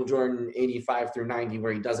Michael Jordan 85 through 90,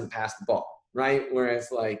 where he doesn't pass the ball, right? Where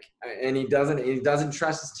it's like, and he doesn't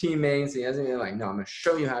trust his teammates. He hasn't been like, no, I'm gonna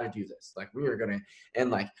show you how to do this. Like we are gonna, and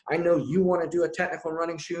like, I know you want to do a technical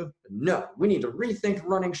running shoe, but no, we need to rethink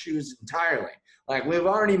running shoes entirely. Like we've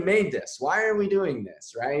already made this. Why are we doing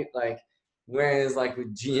this? Right? Like, whereas like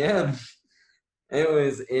with GM,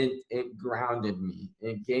 it grounded me.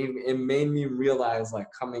 It made me realize like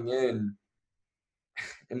coming in,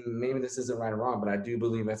 and maybe this isn't right or wrong, but I do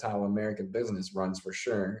believe that's how American business runs for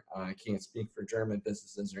sure. I can't speak for German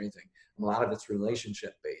businesses or anything. A lot of it's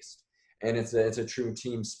relationship based, and it's a true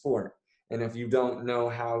team sport. And if you don't know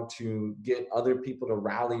how to get other people to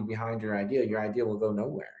rally behind your idea will go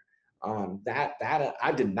nowhere. That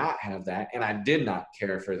I did not have that, and I did not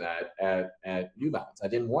care for that at New Balance. I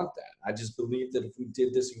didn't want that. I just believed that if we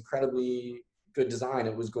did this incredibly good design,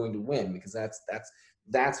 it was going to win, because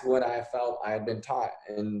that's what I felt I had been taught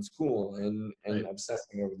in school, and Right.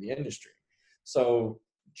 obsessing over the industry. So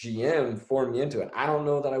GM formed me into it. I don't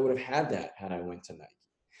know that I would have had that had I went to Nike.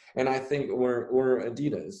 And I think, or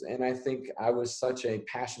Adidas. And I think I was such a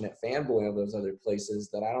passionate fanboy of those other places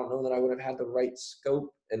that I don't know that I would have had the right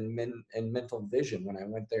scope and mental vision when I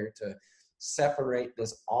went there to separate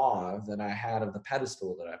this awe that I had of the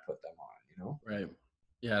pedestal that I put them on. Right.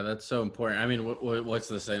 Yeah, that's so important. I mean, what's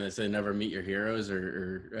the saying? They say never meet your heroes,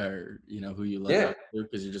 or you know, who you look Yeah, up to,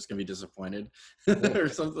 because you're just gonna be disappointed yeah, or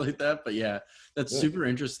something like that. But yeah, that's yeah. super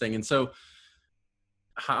interesting. And so,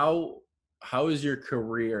 how how is your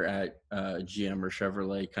career at GM or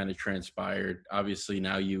Chevrolet kind of transpired? Obviously,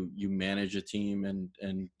 now you manage a team,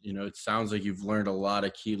 and you know, it sounds like you've learned a lot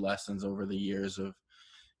of key lessons over the years of,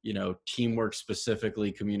 you know, teamwork,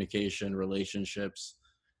 specifically communication, relationships,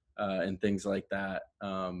 and things like that.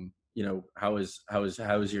 You know, how is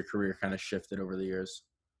your career kind of shifted over the years?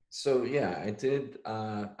 So yeah, I did.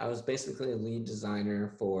 I was basically a lead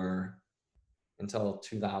designer for until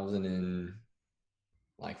 2000 and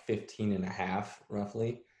like 15 and a half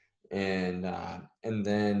roughly. And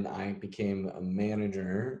then I became a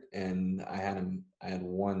manager, and I had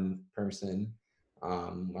one person.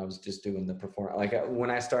 I was just doing the perform, like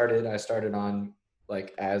when I started on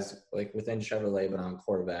like as like within Chevrolet, but on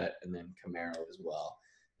Corvette and then Camaro as well.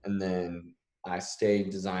 And then I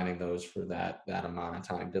stayed designing those for that amount of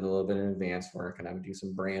time. Did a little bit of advanced work, and I would do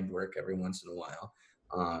some brand work every once in a while.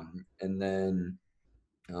 And then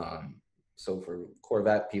um, so for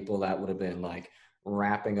Corvette people, that would have been like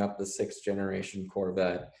wrapping up the sixth generation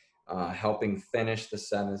Corvette, helping finish the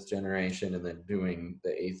seventh generation, and then doing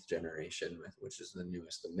the eighth generation, which is the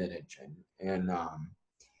newest, the mid-engine. And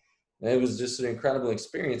it was just an incredible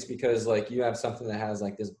experience, because like you have something that has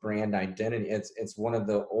like this brand identity. It's one of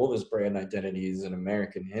the oldest brand identities in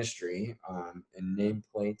American history, and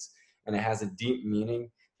nameplates, and it has a deep meaning.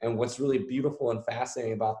 And what's really beautiful and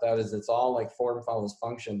fascinating about that is it's all like form follows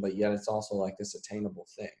function, but yet it's also like this attainable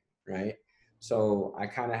thing, right? So I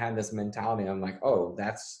kind of had this mentality. I'm like, oh,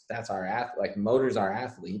 that's our like motor's our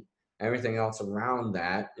athlete. Everything else around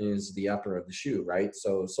that is the upper of the shoe, right?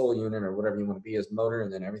 So sole unit or whatever you want to be is motor,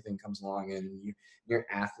 and then everything comes along, and your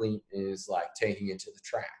athlete is like taking it to the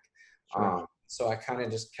track. Sure. So I kind of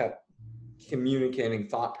just kept communicating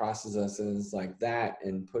thought processes like that,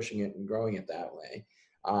 and pushing it and growing it that way.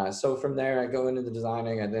 So from there, I go into the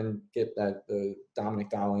designing. I then get the Dominic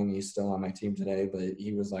Dowling. He's still on my team today, but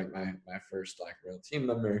he was like my first like real team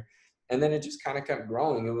member. And then it just kind of kept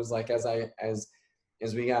growing. It was like as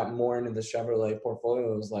we got more into the Chevrolet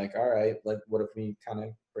portfolio, it was like, all right, like what if we kind of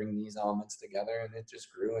bring these elements together, and it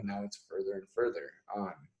just grew, and now it's further and further,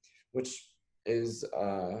 which is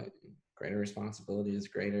greater responsibility is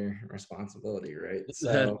greater responsibility, right?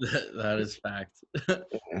 That So that is fact.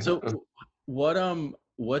 So yeah.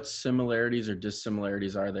 what similarities or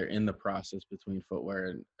dissimilarities are there in the process between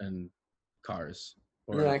footwear and cars?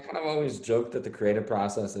 Yeah, Or I kind of always joke that the creative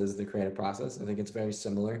process is the creative process. I think it's very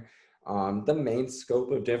similar. The main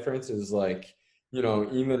scope of difference is like,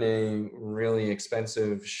 even a really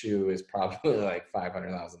expensive shoe is probably like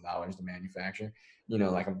 $500,000 to manufacture.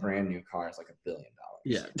 Like a brand new car is like $1 billion.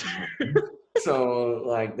 yeah, So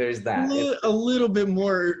like, there's that. a little bit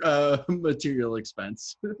more material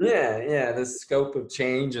expense. Yeah, the scope of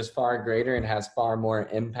change is far greater and has far more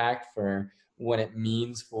impact for what it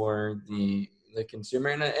means for the consumer,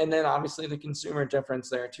 and then obviously the consumer difference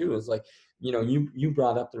there too is like, you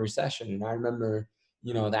brought up the recession, and I remember,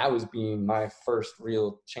 that was being my first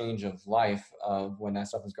real change of life of when that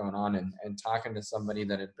stuff was going on, and talking to somebody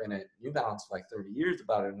that had been at New Balance for like 30 years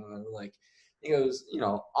about it, and I was like, he goes,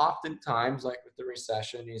 oftentimes like with the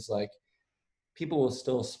recession, he's like, people will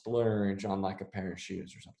still splurge on like a pair of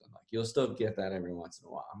shoes or something. Like you'll still get that every once in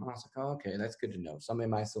a while. And I was like, oh, okay, that's good to know. Somebody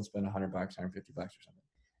might still spend $100, $150 or something.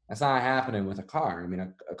 That's not happening with a car. I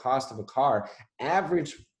mean, a cost of a car,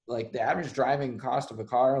 average, like the average driving cost of a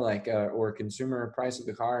car, like or consumer price of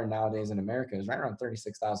the car nowadays in America is right around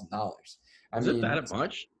 $36,000. I Is it mean, that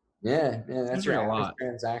much? yeah, that's Seems your like a average lot.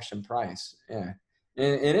 transaction price. Yeah,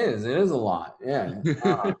 and it is a lot. Yeah,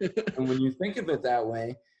 and when you think of it that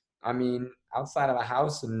way, I mean, outside of a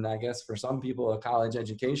house, and I guess for some people, a college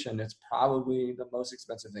education, it's probably the most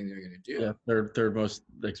expensive thing they're going to do. Yeah, third most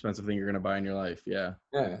expensive thing you're gonna buy in your life. Yeah.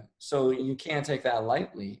 Yeah, so you can't take that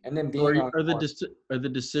lightly. And then So being on court, are the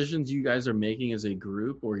decisions you guys are making as a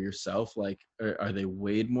group or yourself, like are they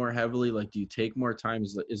weighed more heavily? Like, do you take more time?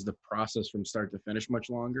 Is the process from start to finish much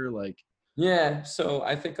longer? Like, yeah, so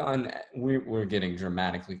I think we're getting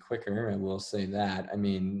dramatically quicker, I will say that. I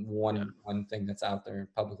mean, yeah, one thing that's out there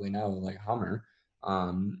publicly now, like Hummer, I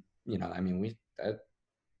mean, we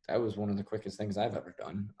that was one of the quickest things I've ever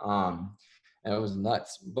done. And it was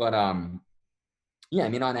nuts. But yeah, I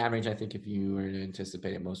mean, on average, I think if you were to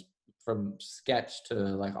anticipate it, most from sketch to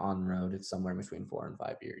like on road, it's somewhere between 4 and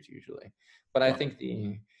 5 years usually. But I well, think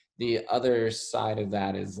the other side of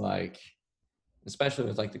that is like, especially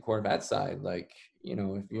with like the Corvette side, like,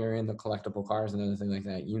 if you're in the collectible cars and anything like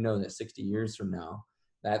that, that 60 years from now,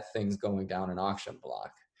 that thing's going down an auction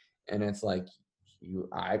block. And it's like,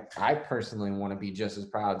 I personally want to be just as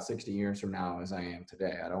proud 60 years from now as I am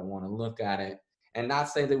today. I don't want to look at it and not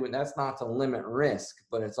say that's not to limit risk,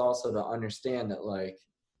 but it's also to understand that like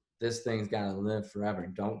this thing's got to live forever.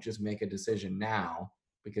 Don't just make a decision now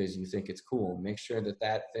because you think it's cool. Make sure that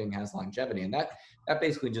that thing has longevity, and that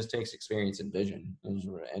basically just takes experience and vision,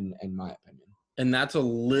 in my opinion. and that's a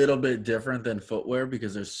little bit different than footwear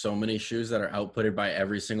because there's so many shoes that are outputted by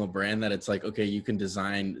every single brand that it's like, okay, you can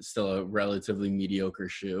design still a relatively mediocre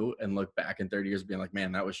shoe and look back in 30 years being like,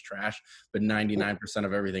 man, that was trash. But 99%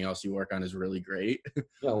 of everything else you work on is really great.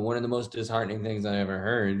 One of the most disheartening things I ever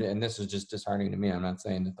heard, and this is just disheartening to me, I'm not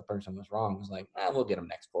saying that the person was wrong, was like, we'll get him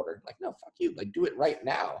next quarter. Like, no, fuck you. Like, do it right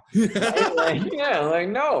now. Right? Like, yeah, like,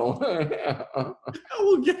 no. I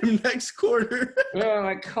will get him next quarter. Yeah,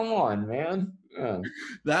 like, come on, man. Yeah.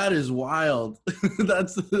 That is wild.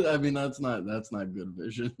 I mean, that's not good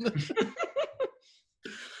vision.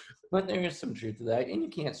 But there is some truth to that, and you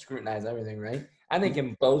can't scrutinize everything, right? I think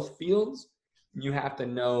in both fields, you have to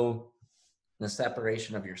know the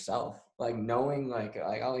separation of yourself, like knowing, like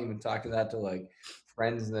I'll even talk to that to like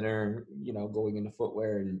friends that are going into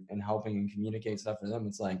footwear and helping and communicate stuff for them.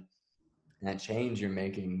 It's like that change you're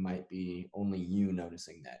making might be only you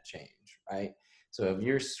noticing that change, right? So if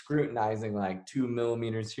you're scrutinizing like 2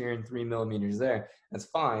 millimeters here and 3 millimeters there, that's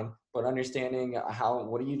fine. But understanding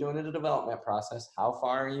what are you doing in the development process? How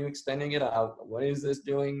far are you extending it out? What is this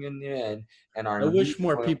doing in the end? And are I you wish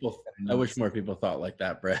more going people to I wish notice? more people thought like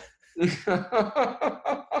that, Brett.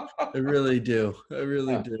 I Yeah. really do. I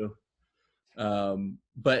really do.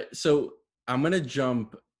 But so I'm gonna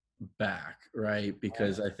jump back, right?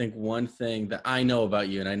 Because I think one thing that I know about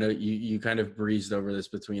you, and I know you kind of breezed over this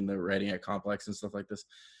between the writing at Complex and stuff like this,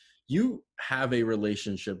 you have a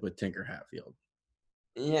relationship with Tinker Hatfield.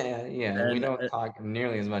 Yeah. We And don't talk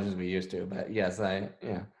nearly as much as we used to, but yes,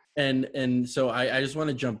 yeah. and so I just want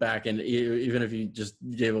to jump back, and even if you just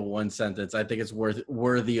gave a one sentence, I think it's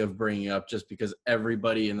worthy of bringing up just because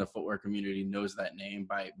everybody in the footwear community knows that name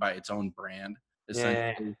by its own brand Yeah.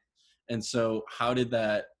 essentially. And so how did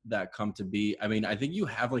that come to be? I mean, I think you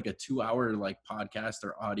have like a 2 hour like podcast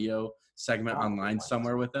or audio segment Multiple online ones.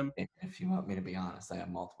 somewhere with him. If you want me to be honest, I have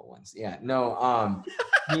multiple ones. Yeah, no,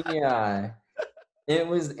 he, it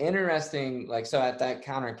was interesting. Like, so at that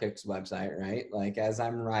Counter Kicks website, right? Like, as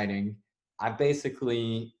I'm writing, I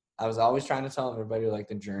was always trying to tell everybody like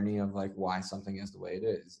the journey of like why something is the way it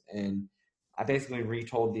is, and I basically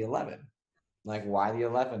retold the 11, like why the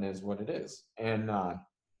 11 is what it is, and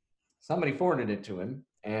somebody forwarded it to him,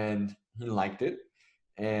 and he liked it,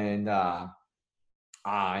 and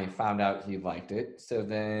I found out he liked it. So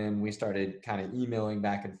then we started kind of emailing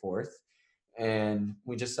back and forth, and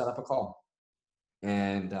we just set up a call.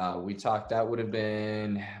 And we talked. That would have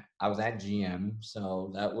been, I was at GM,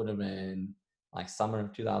 so that would have been like summer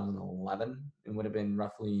of 2011. It would have been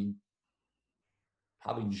roughly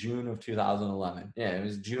probably June of 2011. Yeah, it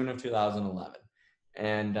was June of 2011.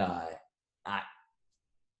 And I,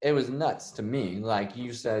 it was nuts to me. Like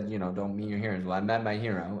you said, don't meet your heroes. Well, I met my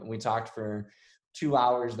hero, and we talked for 2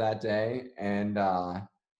 hours that day, and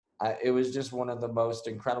it was just one of the most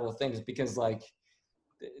incredible things because, like,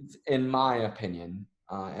 in my opinion,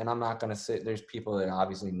 and I'm not going to say there's people that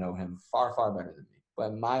obviously know him far, far better than me,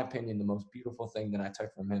 but in my opinion, the most beautiful thing that I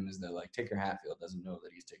took from him is that like Tinker Hatfield doesn't know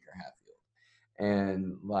that he's Tinker Hatfield,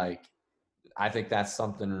 and like I think that's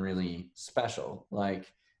something really special.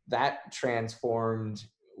 Like that transformed.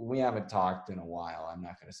 We haven't talked in a while. I'm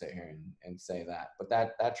not going to sit here and say that, but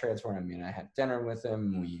that transformed. I mean, I had dinner with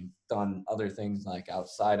him. We've done other things like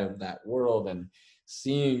outside of that world, and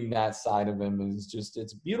seeing that side of him is just,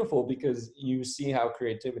 it's beautiful because you see how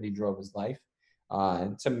creativity drove his life.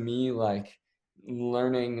 And to me, like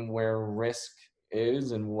learning where risk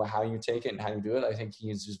is and how you take it and how you do it, I think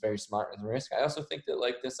he's just very smart with risk. I also think that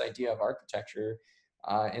like this idea of architecture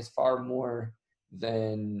is far more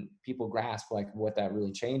than people grasp, like what that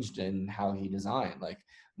really changed and how he designed. Like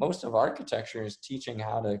most of architecture is teaching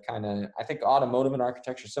how to kind of, I think automotive and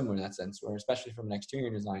architecture is similar in that sense, where especially from an exterior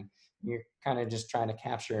design, you're kind of just trying to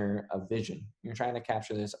capture a vision. You're trying to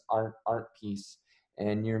capture this art piece,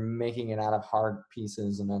 and you're making it out of hard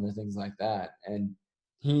pieces and other things like that. And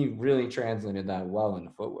he really translated that well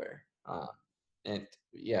into footwear. And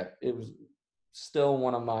yeah, it was still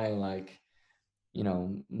one of my like,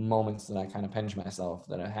 moments that I kind of pinch myself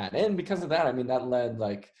that I had. And because of that, I mean, that led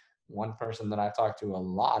like one person that I talked to a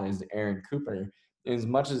lot is Aaron Cooper. As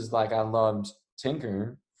much as like I loved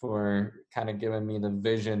Tinker for kind of giving me the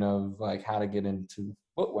vision of like how to get into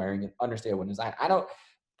footwear and understand what design. I don't,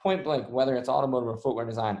 point blank, whether it's automotive or footwear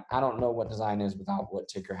design, I don't know what design is without what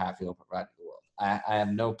Tinker Hatfield provided the world. I have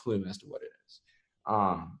no clue as to what it is.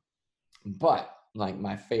 But like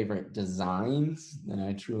my favorite designs that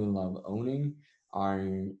I truly love owning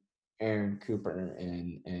are Aaron Cooper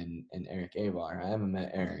and Eric Avar. I haven't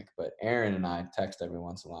met Eric, but Aaron and I text every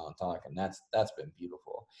once in a while and talk, and that's been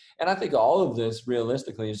beautiful. And I think all of this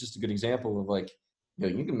realistically is just a good example of like,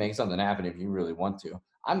 you can make something happen if you really want to.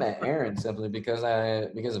 I met Aaron simply because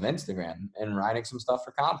of Instagram and writing some stuff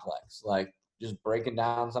for Complex, like just breaking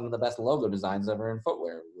down some of the best logo designs ever in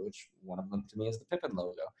footwear, which one of them to me is the Pippen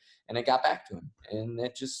logo. And it got back to him, and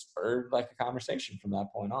it just spurred like a conversation from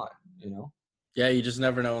that point on. Yeah, you just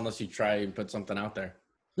never know unless you try and put something out there.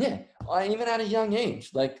 Yeah, even at a young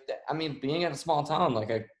age, like I mean, being in a small town, like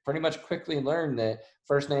I pretty much quickly learned that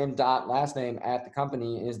first name dot last name at the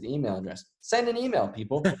company is the email address. Send an email,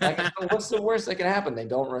 people. Like, what's the worst that can happen? They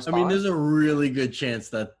don't I mean, respond. there's a really good chance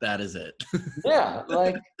that is it. Yeah,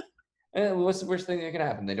 like, what's the worst thing that can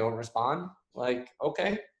happen? They don't respond. Like,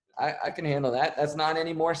 okay, I can handle that. That's not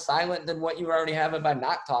any more silent than what you already have by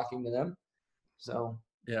not talking to them. So.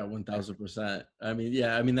 Yeah, 1000%. I mean,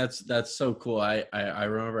 yeah, I mean that's so cool. I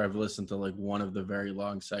remember I've listened to like one of the very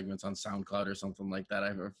long segments on SoundCloud or something like that.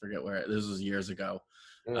 I forget where this was years ago.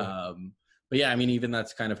 Yeah. But yeah, I mean, even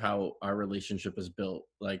that's kind of how our relationship is built.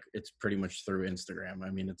 Like it's pretty much through Instagram.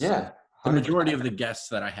 I mean, it's Yeah, the 100%. majority of the guests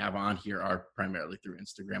that I have on here are primarily through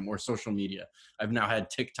Instagram or social media. I've now had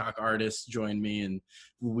TikTok artists join me and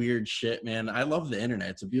weird shit, man. I love the internet.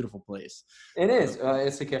 It's a beautiful place. It is.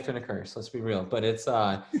 It's a gift and a curse. Let's be real. But it's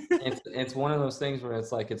one of those things where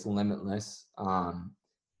it's like it's limitless. I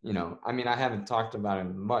mean, I haven't talked about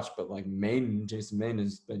it much, but like Jason Maiden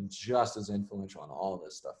has been just as influential on all of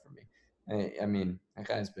this stuff for me. I mean, that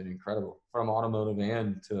guy's been incredible from automotive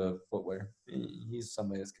and to footwear. He's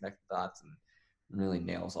somebody that's connected dots and really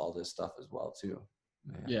nails all this stuff as well too.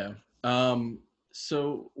 Yeah.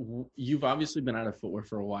 So you've obviously been out of footwear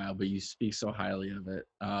for a while, but you speak so highly of it.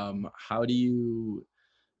 How do you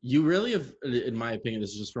really have, in my opinion,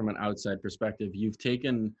 this is just from an outside perspective, you've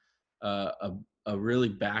taken a a really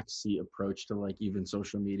backseat approach to like even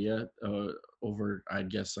social media over, I'd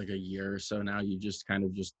guess, like a year or so now. You just kind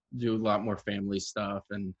of just do a lot more family stuff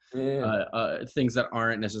and Yeah. things that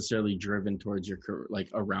aren't necessarily driven towards your like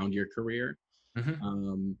around your career.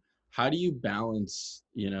 Mhm. How do you balance,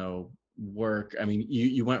 work? I mean,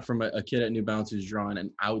 you went from a kid at New Balance who's drawing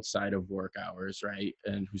and outside of work hours, right?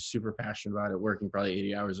 And who's super passionate about it, working probably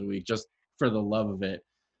 80 hours a week just for the love of it,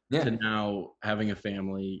 Yeah. to now having a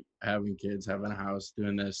family, having kids, having a house,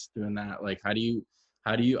 doing this, doing that. Like, how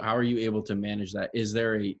are you able to manage that? Is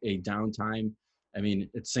there a downtime? I mean,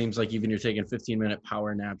 it seems like even you're taking 15-minute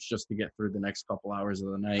power naps just to get through the next couple hours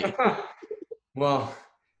of the night. Well,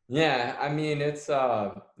 yeah, I mean it's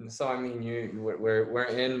so I mean we're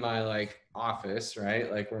in my like office,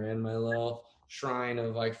 right? Like we're in my little shrine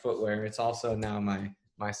of like footwear. It's also now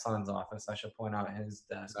my son's office. I should point out his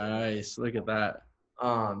desk over there. Nice. Look at that.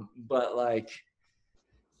 But like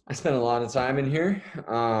I spend a lot of time in here.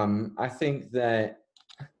 I think that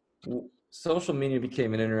social media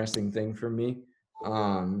became an interesting thing for me.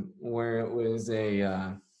 Where it was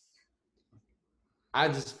I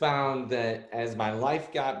just found that as my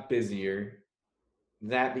life got busier,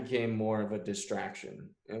 that became more of a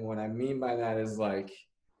distraction. And what I mean by that is like,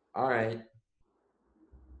 all right,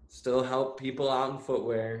 still help people out in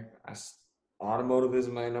footwear. Automotive is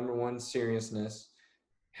my number one seriousness.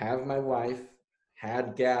 Have my wife,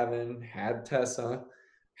 had Gavin, had Tessa,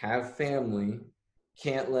 have family.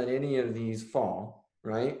 Can't let any of these fall,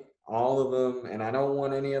 right? All of them, and I don't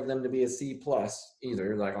want any of them to be a C plus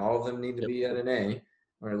either. Like all of them need to Yep. be at an A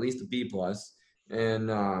or at least a B plus.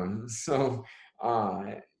 And so uh,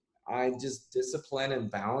 I just discipline and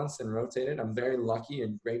balance and rotate it. I'm very lucky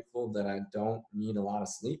and grateful that I don't need a lot of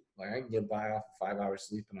sleep. Like I can get by off of 5 hours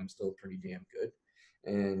sleep and I'm still pretty damn good.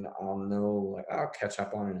 And I'll know like I'll catch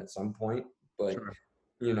up on it at some point. But Sure.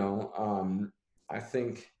 you know, I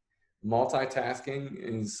think multitasking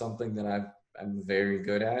is something that I'm very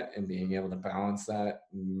good at, and being able to balance that,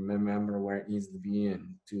 remember where it needs to be,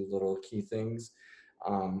 and do little key things.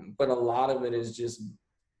 But a lot of it is just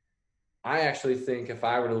I actually think if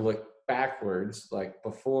I were to look backwards, like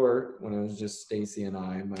before when it was just Stacy and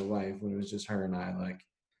I, my wife, when it was just her and I, like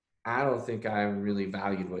I don't think I really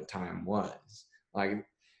valued what time was. Like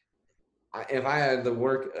if I had the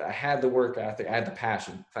work, I had the work ethic, I had the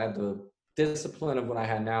passion. If I had the discipline of what I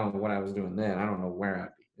had now and what I was doing then, I don't know where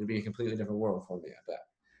I'd be. It'd be a completely different world for me, I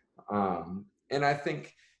bet. And I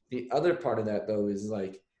think the other part of that though is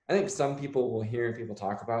like I think some people will hear people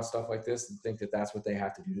talk about stuff like this and think that that's what they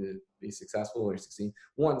have to do to be successful or succeed.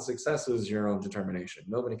 One, success is your own determination.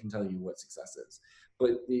 Nobody can tell you what success is.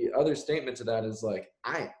 But the other statement to that is like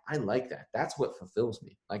I like that. That's what fulfills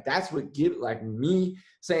me. Like that's what give like me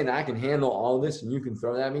saying that I can handle all this and you can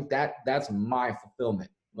throw that at me. That's my fulfillment.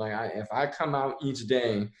 Like if I come out each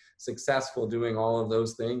day successful doing all of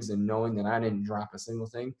those things and knowing that I didn't drop a single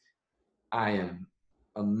thing, I am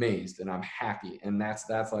amazed and I'm happy. And that's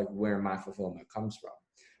like where my fulfillment comes from.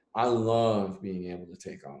 I love being able to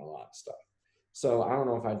take on a lot of stuff. So I don't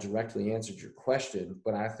know if I directly answered your question,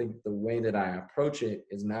 but I think the way that I approach it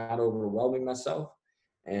is not overwhelming myself.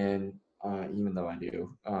 And even though I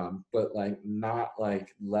do, but like not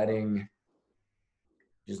like letting,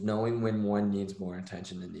 just knowing when one needs more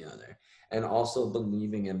attention than the other, and also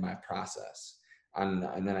believing in my process. And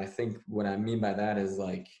then I think what I mean by that is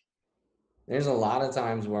like there's a lot of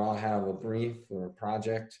times where I'll have a brief or a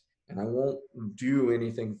project and I won't do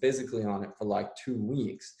anything physically on it for like 2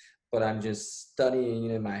 weeks, but I'm just studying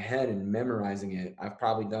it in my head and memorizing it. I've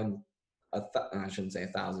probably done I shouldn't say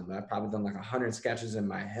 1,000, but I've probably done like 100 sketches in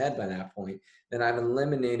my head by that point. Then I've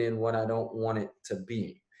eliminated what I don't want it to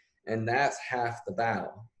be. And that's half the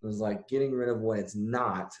battle. It was like getting rid of what it's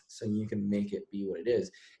not so you can make it be what it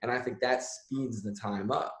is. And I think that speeds the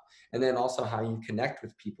time up. And then also how you connect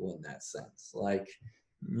with people in that sense. Like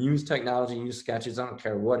use technology, use sketches, I don't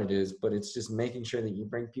care what it is, but it's just making sure that you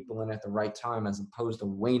bring people in at the right time as opposed to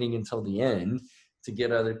waiting until the end to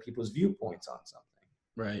get other people's viewpoints on something.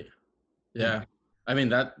 Right. Yeah. Yeah. I mean,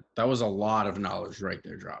 that was a lot of knowledge right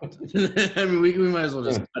there dropped. I mean, we might as well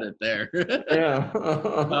just cut it there.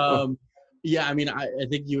 Yeah. Yeah, I mean, I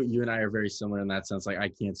think you and I are very similar in that sense. Like I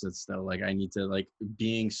can't sit still. Like I need to like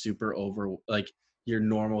being super like your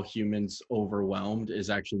normal humans overwhelmed is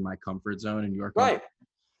actually my comfort zone and your comfort.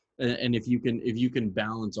 Right. And if you can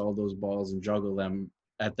balance all those balls and juggle them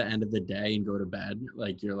at the end of the day and go to bed,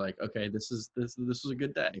 like you're like, okay, this was a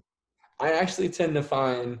good day. I actually tend to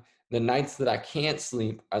find the nights that I can't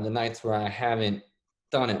sleep are the nights where I haven't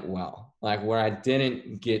done it well, like where I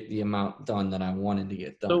didn't get the amount done that I wanted to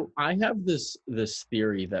get done. So I have this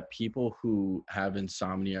theory that people who have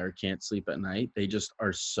insomnia or can't sleep at night, they just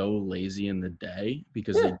are so lazy in the day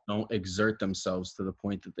because Yeah. they don't exert themselves to the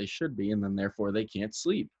point that they should be, and then therefore they can't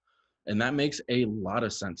sleep. And that makes a lot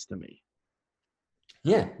of sense to me.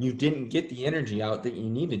 Yeah. You didn't get the energy out that you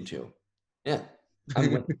needed to. Yeah.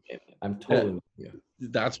 I'm with you, Jamie. I'm Yeah, totally with you.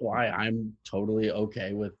 that's why I'm totally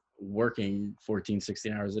okay with working 14,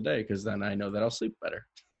 16 hours a day, because then I know that I'll sleep better.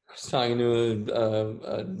 I was talking to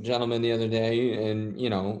a gentleman the other day, and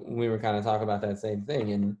we were kind of talking about that same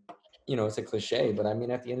thing. And it's a cliche, but I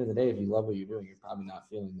mean, at the end of the day, if you love what you're doing, you're probably not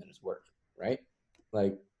feeling that it's work, right?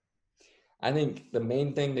 Like, I think the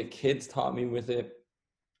main thing that kids taught me with it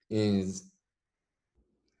is,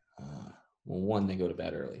 well, one, they go to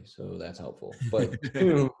bed early, so that's helpful. But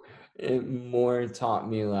two, it more taught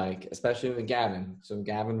me, like, especially with Gavin. So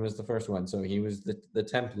Gavin was the first one, so he was the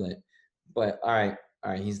template. But all right,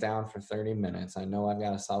 he's down for 30 minutes. I know I've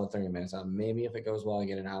got a solid 30 minutes. Maybe if it goes well, I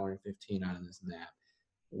get an hour and 15 out of this nap.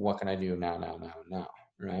 What can I do now?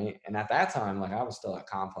 Right? And at that time, like, I was still at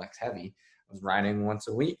complex heavy. I was writing once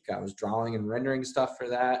a week. I was drawing and rendering stuff for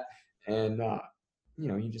that, and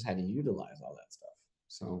you just had to utilize all that stuff.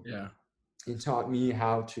 So Yeah. it taught me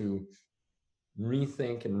how to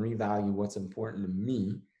rethink and revalue what's important to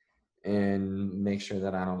me and make sure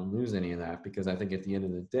that I don't lose any of that, because I think at the end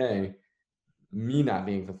of the day, me not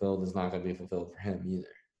being fulfilled is not going to be fulfilled for him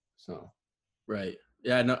either. So, Right.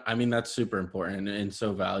 Yeah, no, I mean that's super important and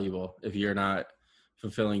so valuable. If you're not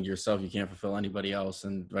fulfilling yourself, you can't fulfill anybody else,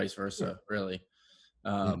 and vice yeah. versa, really.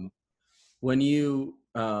 Yeah. Um when you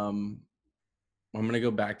I'm going to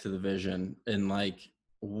go back to the vision, and like,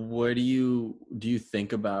 what do you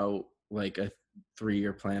think about like a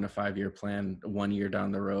 3-year plan, a 5-year plan, 1 year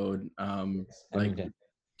down the road? Every Like, day.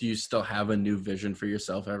 do you still have a new vision for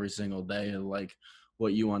yourself every single day, and like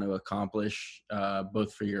what you want to accomplish,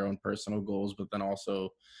 both for your own personal goals, but then also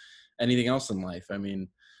anything else in life? I mean,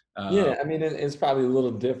 uh, Yeah. I mean, it's probably a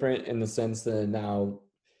little different in the sense that now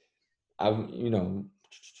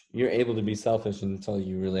you're able to be selfish until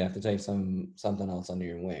you really have to take something else under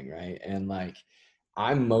your wing, right? And like,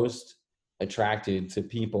 I'm most attracted to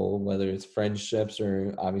people, whether it's friendships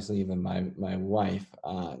or obviously even my wife,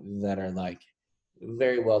 that are like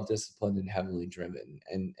very well disciplined and heavily driven.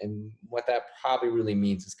 And what that probably really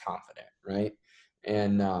means is confident, right?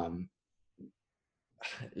 And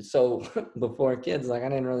so before kids, like, I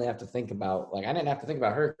didn't really have to think about, like, I didn't have to think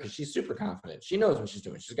about her because she's super confident. She knows what she's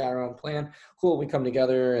doing. She's got her own plan. Cool. We come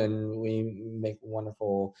together and we make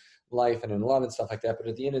wonderful life and in love and stuff like that. But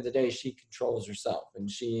at the end of the day, she controls herself, and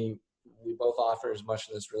we both offer as much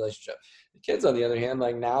in this relationship. The kids, on the other hand,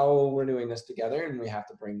 like, now we're doing this together and we have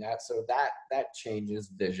to bring that. So that changes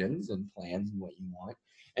visions and plans and what you want,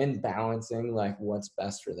 and balancing like what's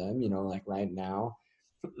best for them. Like right now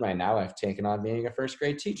I've taken on being a first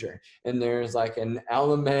grade teacher, and there's like an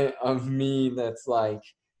element of me that's like,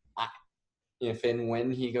 I, if and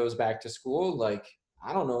when he goes back to school, like,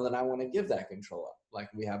 I don't know that I want to give that control up. Like,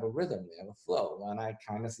 we have a rhythm, we have a flow, and I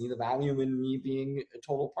kind of see the value in me being a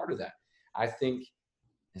total part of that. I think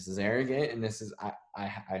this is arrogant, and this is I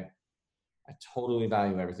totally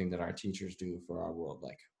value everything that our teachers do for our world,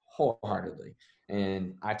 like, wholeheartedly.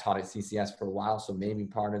 And I taught at CCS for a while, so maybe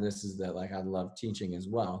part of this is that, like, I love teaching as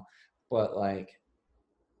well. But like,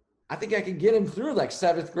 I think I could get him through like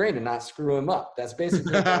seventh grade and not screw him up. That's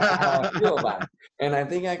basically kind of how I feel about it. And I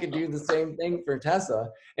think I could do the same thing for Tessa.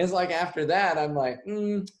 It's like, after that, I'm like,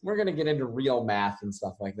 we're gonna get into real math and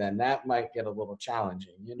stuff like that, and that might get a little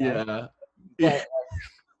challenging. yeah. But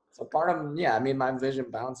so part of, yeah, I mean, my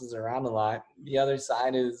vision bounces around a lot. The other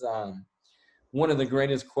side is one of the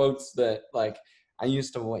greatest quotes that, like, I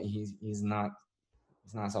used to, what he's not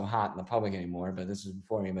so hot in the public anymore, but this was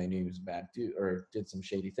before anybody knew he was a bad dude or did some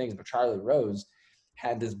shady things. But Charlie Rose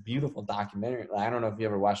had this beautiful documentary. I don't know if you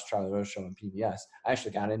ever watched Charlie Rose show on PBS. I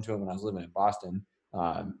actually got into it when I was living in Boston.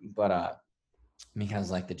 But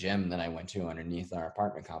because, like, the gym that I went to underneath our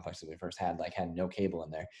apartment complex that we first had no cable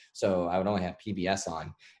in there. So I would only have PBS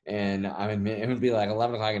on. And it would be like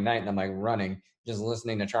 11 o'clock at night, and I'm like running, just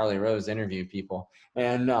listening to Charlie Rose interview people.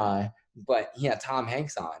 And, but he had Tom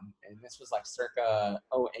Hanks on, and this was like circa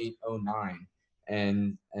 08, 09.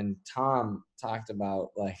 And Tom talked about,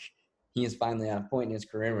 like, he is finally at a point in his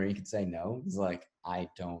career where he could say no. He's like, I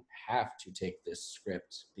don't have to take this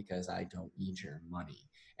script because I don't need your money,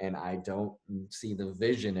 and I don't see the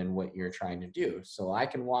vision in what you're trying to do. So I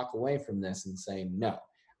can walk away from this and say, no,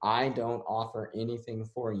 I don't offer anything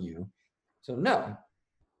for you. So no,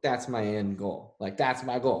 that's my end goal. Like, that's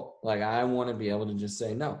my goal. Like, I want to be able to just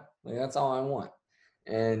say no. Like, that's all I want.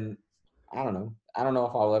 And I don't know. I don't know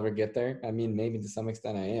if I'll ever get there. I mean, maybe to some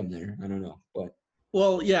extent I am there. I don't know. But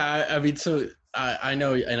Well, yeah, I mean, so I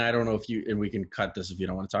know, and I don't know if you, and we can cut this if you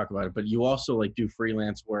don't want to talk about it, but you also like do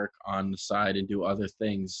freelance work on the side and do other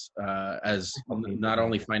things as help people not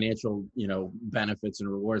only better. financial, benefits and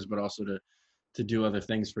rewards, but also to do other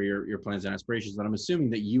things for your plans and aspirations. And I'm assuming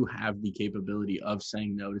that you have the capability of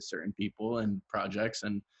saying no to certain people and projects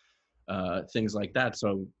and things like that.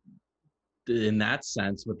 So in that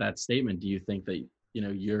sense, with that statement, do you think that,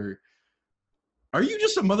 are you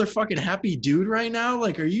just a motherfucking happy dude right now?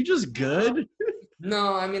 Like, are you just good?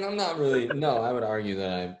 No, I mean I'm not really. No, I would argue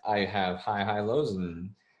that I have high lows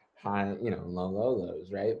and high low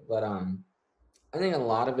lows, right? But I think a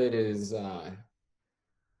lot of it's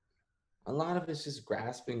just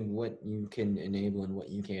grasping what you can enable and what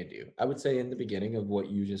you can't do. I would say in the beginning of what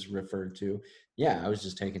you just referred to, yeah, I was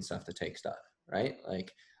just taking stuff to take stuff, right?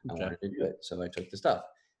 Like I Okay. wanted to do it, so I took the stuff.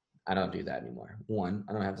 I don't do that anymore. One,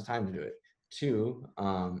 I don't have the time to do it. Two,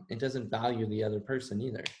 it doesn't value the other person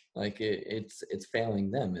either. Like it's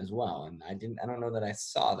failing them as well. And I don't know that I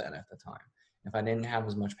saw that at the time. If I didn't have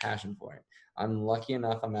as much passion for it, I'm lucky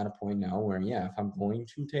enough. I'm at a point now where, yeah, if I'm going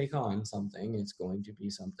to take on something, it's going to be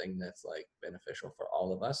something that's like beneficial for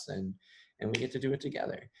all of us, and we get to do it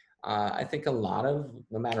together. I think a lot of,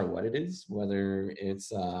 no matter what it is, whether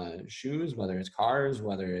it's shoes, whether it's cars,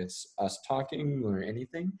 whether it's us talking or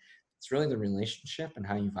anything, it's really the relationship and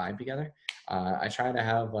how you vibe together. I try to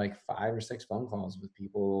have like 5 or 6 phone calls with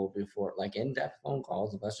people before, like in-depth phone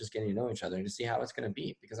calls of us just getting to know each other to see how it's going to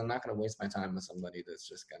be, because I'm not going to waste my time with somebody that's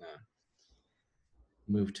just going to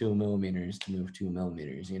move 2 millimeters to move 2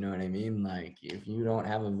 millimeters. You know what I mean? Like if you don't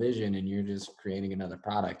have a vision and you're just creating another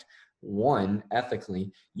product, one,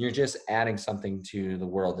 ethically, you're just adding something to the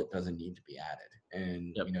world that doesn't need to be added.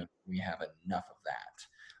 And, Yep. we have enough of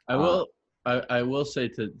I that. will. I will say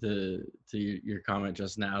to your comment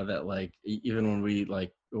just now that like even when we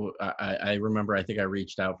like I remember I think I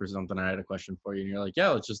reached out for something, I had a question for you and you're like, yeah,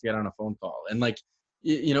 let's just get on a phone call. And like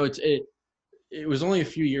it was only a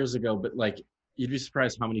few years ago, but like you'd be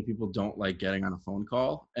surprised how many people don't like getting on a phone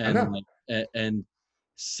call. I And know. like and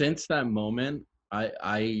since that moment,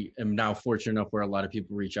 I am now fortunate enough where a lot of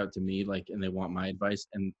people reach out to me like and they want my advice.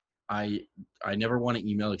 And I I never want to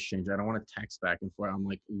email exchange. I don't want to text back and forth. I'm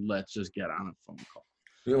like, let's just get on a phone call.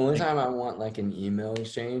 The only Like, time I want like an email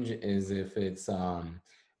exchange is if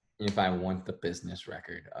I want the business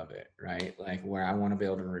record of it, right? Like where I want to be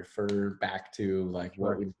able to refer back to like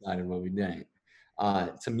what sure. we decided, what we didn't.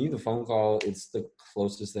 To me, the phone call, it's the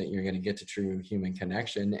closest that you're going to get to true human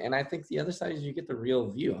connection. And I think the other side is you get the real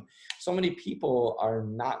view. So many people are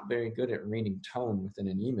not very good at reading tone within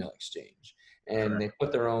an email exchange, and Correct. they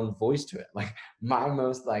put their own voice to it. Like my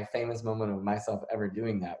most like famous moment of myself ever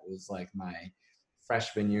doing that was like my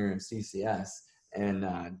freshman year of CCS, and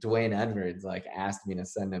Dwayne Edwards like asked me to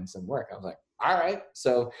send him some work. I was like, all right.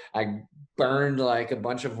 So I burned like a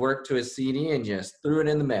bunch of work to his CD and just threw it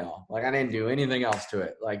in the mail. Like I didn't do anything else to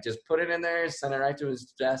it. Like just put it in there, sent it right to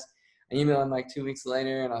his desk. I emailed him like 2 weeks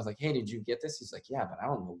later and I was like, hey, did you get this? He's like, yeah, but I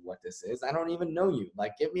don't know what this is. I don't even know you.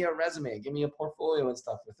 Like, give me a resume, give me a portfolio and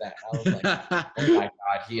stuff with that. And I was like, oh my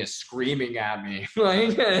God, he is screaming at me.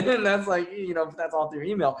 Like, and that's like, that's all through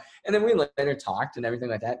email. And then we later talked and everything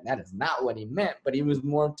like that. And that is not what he meant, but he was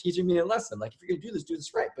more teaching me a lesson. Like, if you're going to do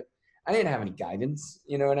this right. But I didn't have any guidance.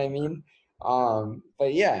 You know what I mean?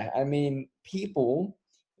 But yeah, I mean, people,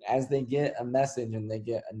 as they get a message and they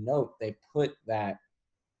get a note, they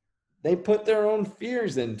put their own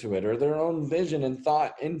fears into it or their own vision and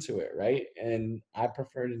thought into it, right? And I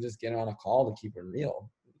prefer to just get on a call to keep it real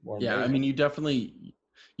more than Yeah, I anything. mean,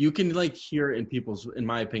 you can like hear it in people's, in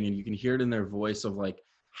my opinion, you can hear it in their voice of like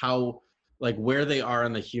how, like where they are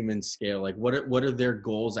on the human scale. Like what are their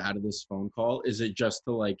goals out of this phone call? Is it just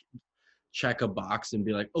to like check a box and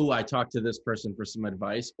be like, oh, I talked to this person for some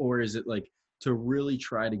advice? Or is it like to really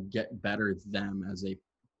try to get better them as a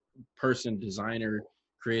person, designer,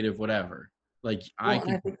 creative, whatever? Like I Well, and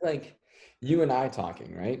could, I think like you and I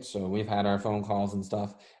talking, right? So we've had our phone calls and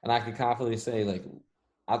stuff, and I could confidently say, like,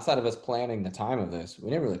 outside of us planning the time of this, we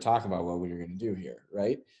didn't really talk about what we were going to do here,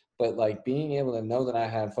 right? But like being able to know that I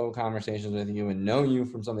had phone conversations with you and know you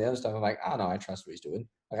from some of the other stuff, I'm like, oh no, I trust what he's doing.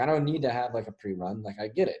 Like, I don't need to have like a pre-run. Like, I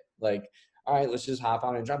get it. Like, all right, let's just hop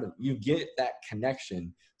on and jump in. You get that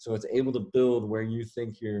connection, so it's able to build where you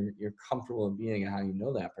think you're comfortable in being and how you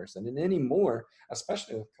know that person. And anymore,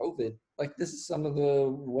 especially with COVID, like this is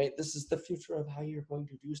the future of how you're going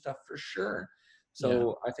to do stuff for sure. yeah,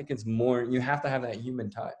 So I think it's more, you have to have that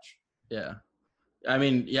human touch. yeah. I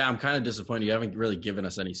mean, yeah, I'm kind of disappointed. You haven't really given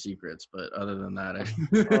us any secrets, but other than that,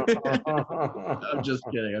 I'm just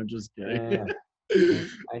kidding. I'm just kidding. Yeah,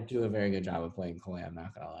 I do a very good job of playing coy. I'm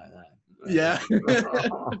not gonna lie Yeah.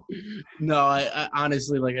 that. No, I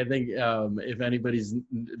honestly, like, I think if anybody's,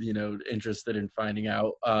 interested in finding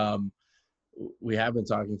out, we have been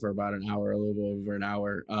talking for about an hour, a little bit over an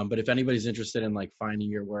hour. But if anybody's interested in like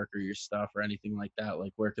finding your work or your stuff or anything like that,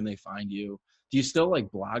 like where can they find you? Do you still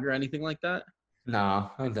like blog or anything like that? No,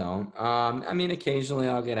 I don't. I mean, occasionally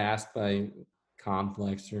I'll get asked by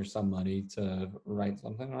Complex or somebody to write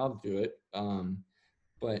something, and I'll do it.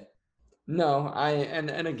 But no,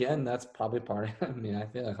 and again, that's probably part of. I mean, I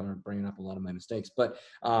feel like I'm bringing up a lot of my mistakes, but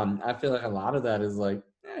I feel like a lot of that is like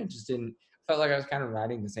I just didn't felt like I was kind of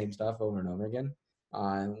writing the same stuff over and over again.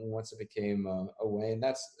 Once it became a way, and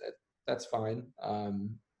that's fine.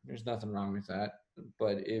 There's nothing wrong with that,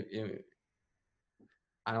 but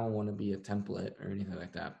I don't want to be a template or anything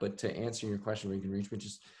like that. But to answer your question, where you can reach me,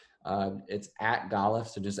 just it's at Golliff,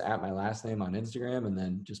 so just at my last name on Instagram, and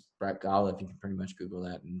then just Brett Golliff. You can pretty much Google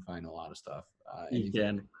that and find a lot of stuff. You Anything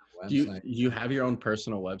can. on Do the you website. you have your own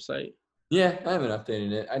personal website? Yeah, I haven't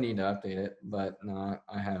updated it. I need to update it, but no,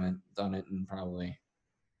 I haven't done it in probably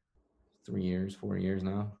 3 years, 4 years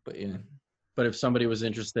now. But yeah, But if somebody was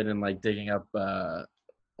interested in like digging up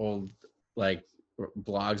old like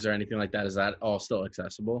blogs or anything like that, is that all still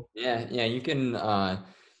accessible? yeah. You can.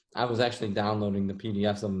 I was actually downloading the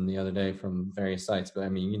PDFs of them the other day from various sites, but I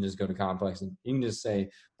mean, you can just go to Complex and you can just say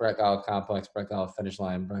Brett Golliff Complex, Brett Golliff Finish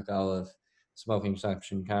Line, Brett Golliff Smoking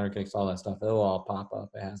Section, Counter Kicks, all that stuff. It'll all pop up.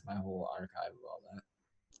 It has my whole archive of all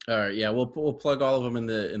that. All right, yeah, we'll plug all of them in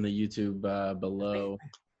the YouTube below.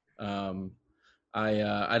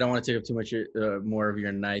 I don't want to take up too much more of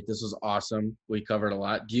your night. This was awesome. We covered a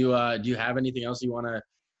lot. Do you have anything else you want to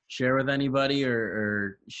share with anybody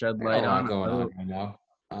or shed There's light a lot on? going on right now.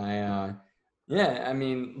 Yeah, I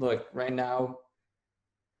mean, look, right now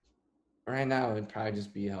it'd probably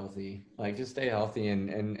just be healthy. Like just stay healthy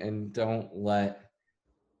and don't let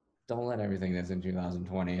everything that's in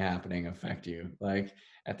 2020 happening affect you. Like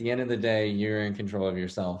at the end of the day, you're in control of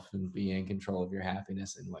yourself and be in control of your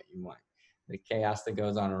happiness and what you want. The chaos that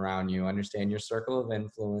goes on around you, understand your circle of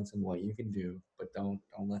influence and what you can do, but don't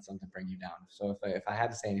let something bring you down. So if I had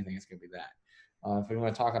to say anything, it's gonna be that. If we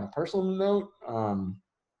want to talk on a personal note, I'm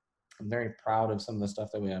very proud of some of the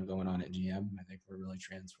stuff that we have going on at GM. I think we're really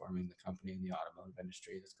transforming the company and the automotive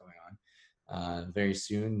industry that's going on. Very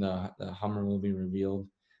soon, the Hummer will be revealed,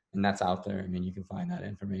 and that's out there. I mean, you can find that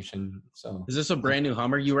information. So, Is this a brand new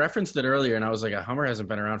Hummer? You referenced it earlier, and I was like, a Hummer hasn't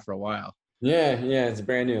been around for a while. yeah, it's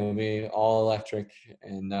brand new. It'll be all electric,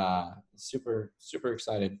 and super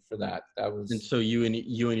excited for that. That was. And so you and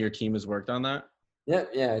your team has worked on that?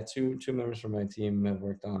 Yeah. Two members from my team have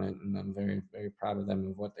worked on it, and I'm very proud of them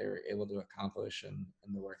of what they were able to accomplish and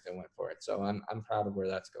the work they went for it. So I'm proud of where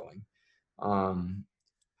that's going.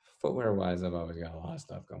 Footwear wise, I've always got a lot of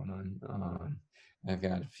stuff going on. I've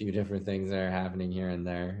got a few different things that are happening here and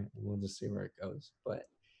there. We'll just see where it goes. But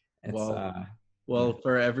it's well,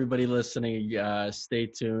 for everybody listening, stay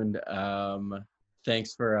tuned.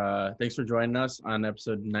 Thanks for joining us on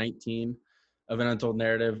episode 19 of An Untold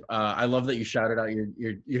Narrative. I love that you shouted out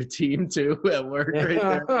your team too at work right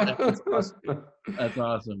there. That's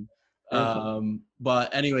awesome.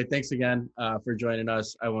 But anyway, thanks again for joining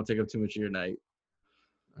us. I won't take up too much of your night.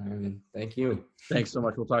 Thank you. Thanks so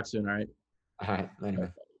much. We'll talk soon. All right. All right.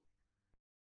 Later.